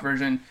Hitchcock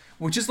version,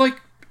 which is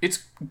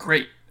it's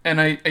great.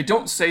 And I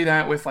don't say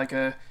that with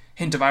a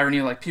hint of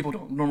irony, people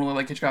don't normally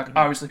like Hitchcock. Mm-hmm.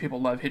 Obviously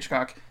people love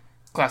Hitchcock,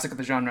 classic of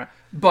the genre.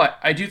 But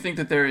I do think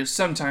that there is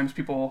sometimes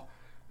people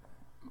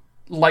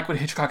like what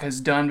Hitchcock has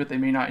done, but they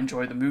may not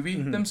enjoy the movie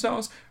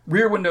themselves.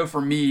 Rear Window,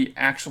 for me,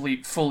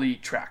 actually fully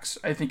tracks.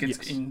 I think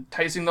it's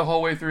enticing the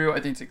whole way through.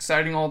 I think it's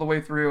exciting all the way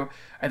through.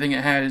 I think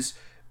it has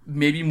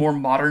maybe more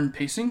modern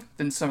pacing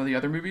than some of the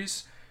other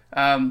movies.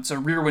 So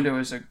Rear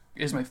Window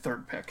is my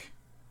third pick.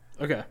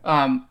 Okay.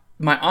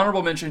 My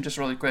honorable mention, just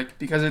really quick,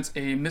 because it's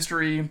a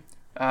mystery,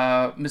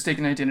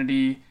 mistaken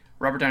identity,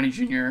 Robert Downey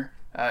Jr.,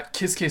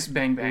 Kiss Kiss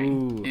Bang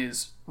Bang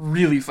is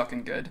really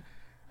fucking good.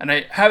 And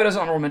I have it as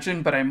an honorable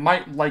mention, but I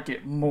might like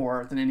it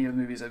more than any of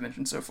the movies I've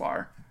mentioned so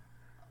far.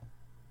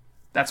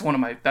 That's one of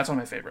my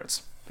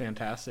favorites.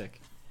 Fantastic.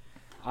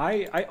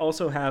 I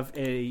also have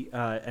a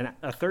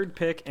third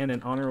pick and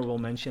an honorable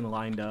mention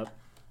lined up.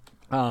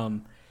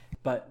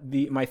 But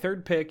my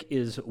third pick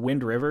is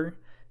Wind River,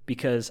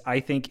 because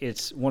I think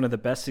it's one of the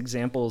best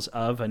examples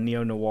of a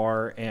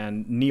neo-noir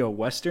and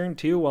neo-western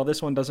too. While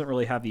this one doesn't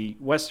really have the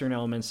western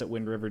elements that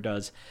Wind River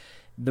does,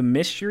 the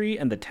mystery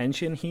and the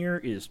tension here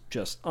is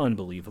just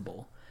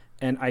unbelievable.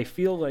 And I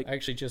feel like I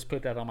actually just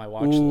put that on my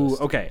watch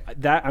list. Okay.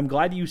 I'm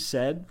glad you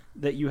said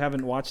that you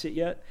haven't watched it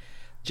yet.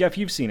 Jeff,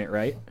 you've seen it,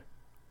 right?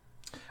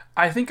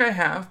 I think I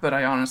have, but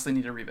I honestly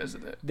need to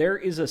revisit it. There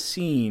is a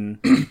scene,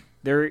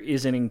 there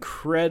is an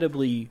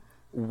incredibly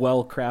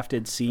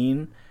well-crafted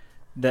scene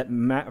that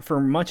for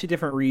much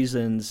different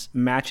reasons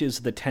matches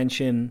the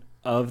tension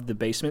of the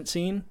basement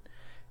scene.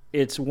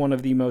 It's one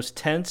of the most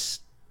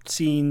tense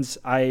scenes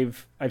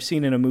I've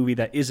seen in a movie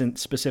that isn't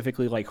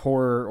specifically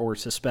horror or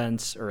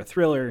suspense or a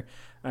thriller.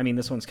 I mean,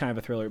 this one's kind of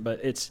a thriller,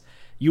 but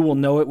you will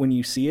know it when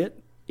you see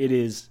it. It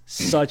is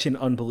such an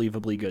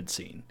unbelievably good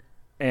scene.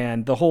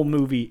 And the whole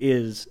movie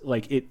is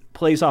it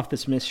plays off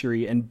this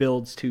mystery and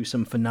builds to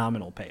some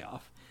phenomenal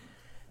payoff.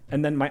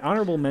 And then my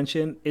honorable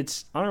mention,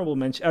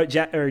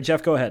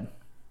 Jeff, go ahead.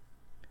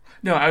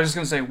 No, I was just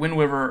going to say Wind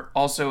River,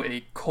 also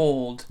a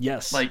cold,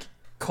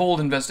 cold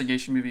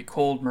investigation movie,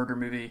 cold murder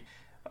movie,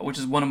 which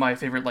is one of my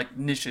favorite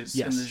niches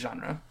in the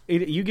genre.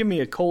 You give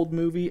me a cold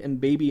movie and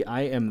baby,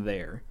 I am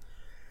there.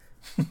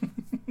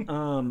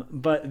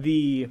 But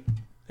the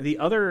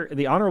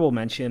honorable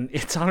mention,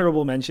 it's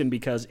honorable mention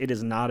because it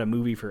is not a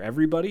movie for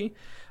everybody,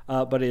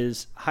 but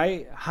is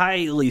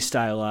highly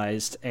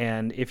stylized.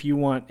 And if you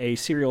want a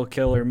serial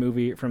killer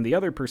movie from the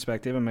other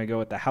perspective, I'm going to go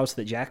with The House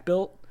That Jack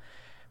Built,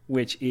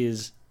 which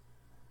is,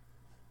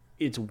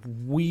 it's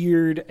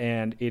weird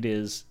and it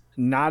is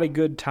not a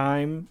good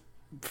time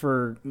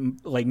for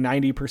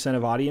 90%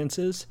 of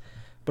audiences,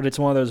 but it's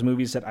one of those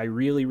movies that I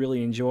really,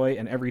 really enjoy,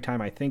 and every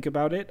time I think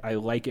about it, I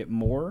like it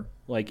more,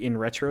 in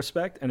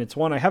retrospect, and it's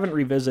one I haven't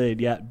revisited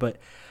yet, but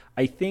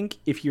I think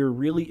if you're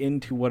really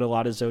into what a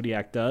lot of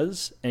Zodiac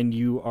does, and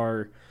you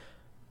are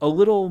a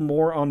little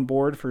more on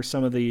board for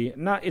some of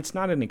it's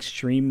not an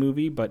extreme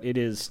movie, but it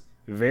is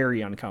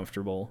very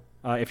uncomfortable.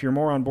 If you're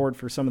more on board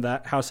for some of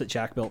that, House That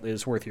Jack Built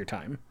is worth your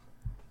time.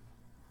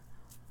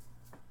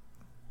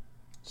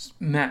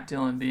 Matt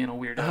Dillon being a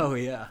weirdo. Oh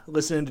yeah,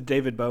 listening to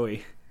David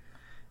Bowie.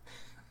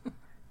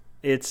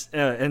 It's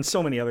and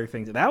so many other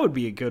things. That would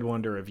be a good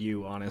one to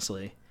review,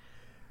 honestly.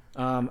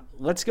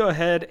 Let's go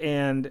ahead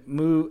and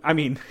move. I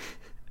mean,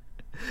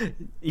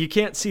 you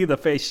can't see the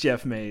face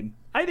Jeff made.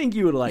 I think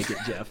you would like it,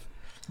 Jeff.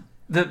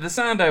 The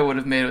sound I would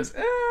have made was,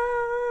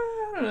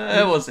 I don't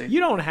know. We'll see. You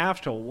don't have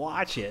to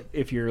watch it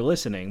if you're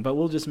listening, but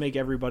we'll just make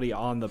everybody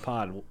on the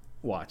pod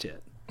watch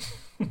it.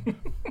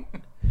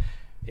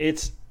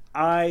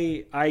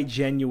 I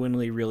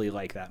genuinely really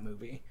like that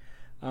movie.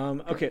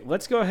 Okay,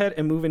 let's go ahead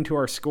and move into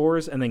our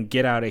scores and then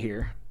get out of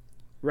here.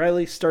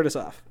 Riley, start us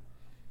off.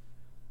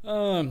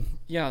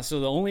 Yeah, so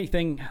the only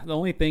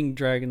thing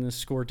dragging this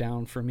score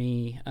down for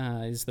me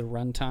is the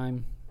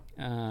runtime.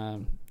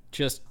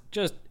 Just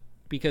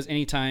because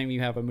anytime you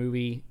have a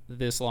movie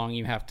this long,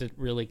 you have to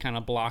really kind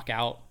of block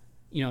out,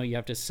 you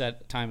have to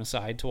set time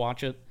aside to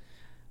watch it.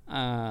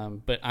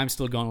 But I'm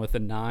still going with a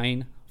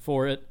 9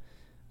 for it.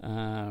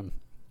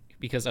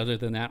 Because other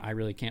than that, I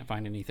really can't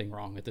find anything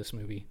wrong with this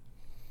movie.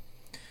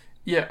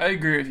 Yeah, I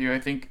agree with you. I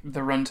think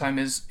the runtime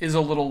is a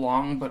little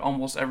long, but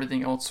almost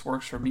everything else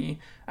works for me.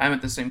 I'm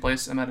at the same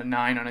place. I'm at a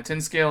 9 on a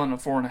 10 scale and a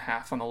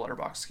 4.5 on the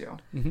Letterboxd scale.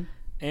 Mm-hmm.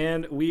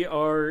 And we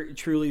are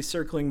truly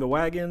circling the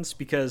wagons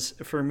because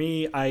for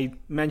me, I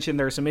mentioned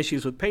there are some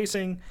issues with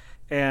pacing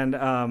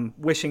and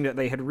wishing that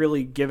they had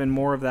really given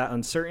more of that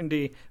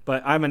uncertainty.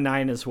 But I'm a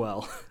 9 as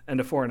well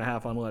and a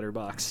 4.5 on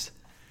Letterboxd.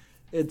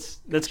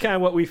 That's kind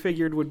of what we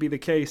figured would be the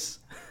case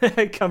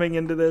coming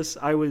into this.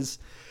 I was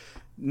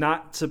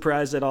not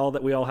surprised at all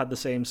that we all had the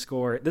same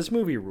score. This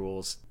movie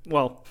rules.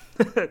 Well,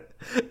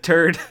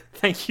 Turd,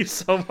 thank you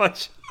so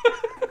much.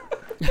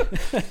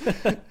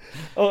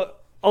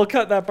 I'll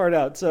cut that part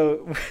out.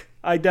 So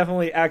I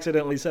definitely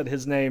accidentally said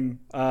his name,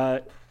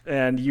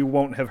 and you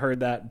won't have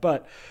heard that.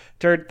 But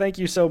Turd, thank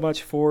you so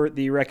much for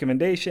the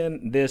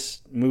recommendation.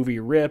 This movie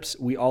rips.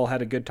 We all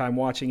had a good time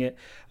watching it.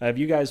 If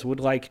you guys would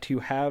like to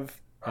have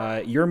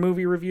your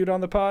movie reviewed on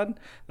the pod,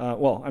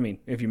 well, I mean,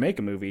 if you make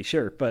a movie,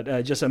 sure,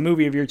 but just a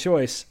movie of your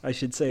choice, I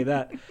should say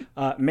that,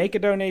 make a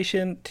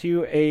donation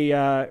to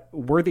a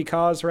worthy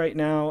cause right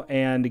now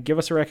and give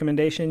us a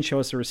recommendation,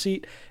 show us a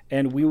receipt,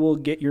 and we will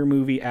get your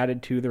movie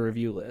added to the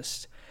review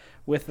list.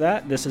 With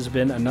that, this has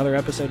been another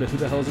episode of Who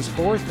the Hell Is This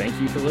For? Thank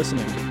you for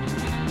listening.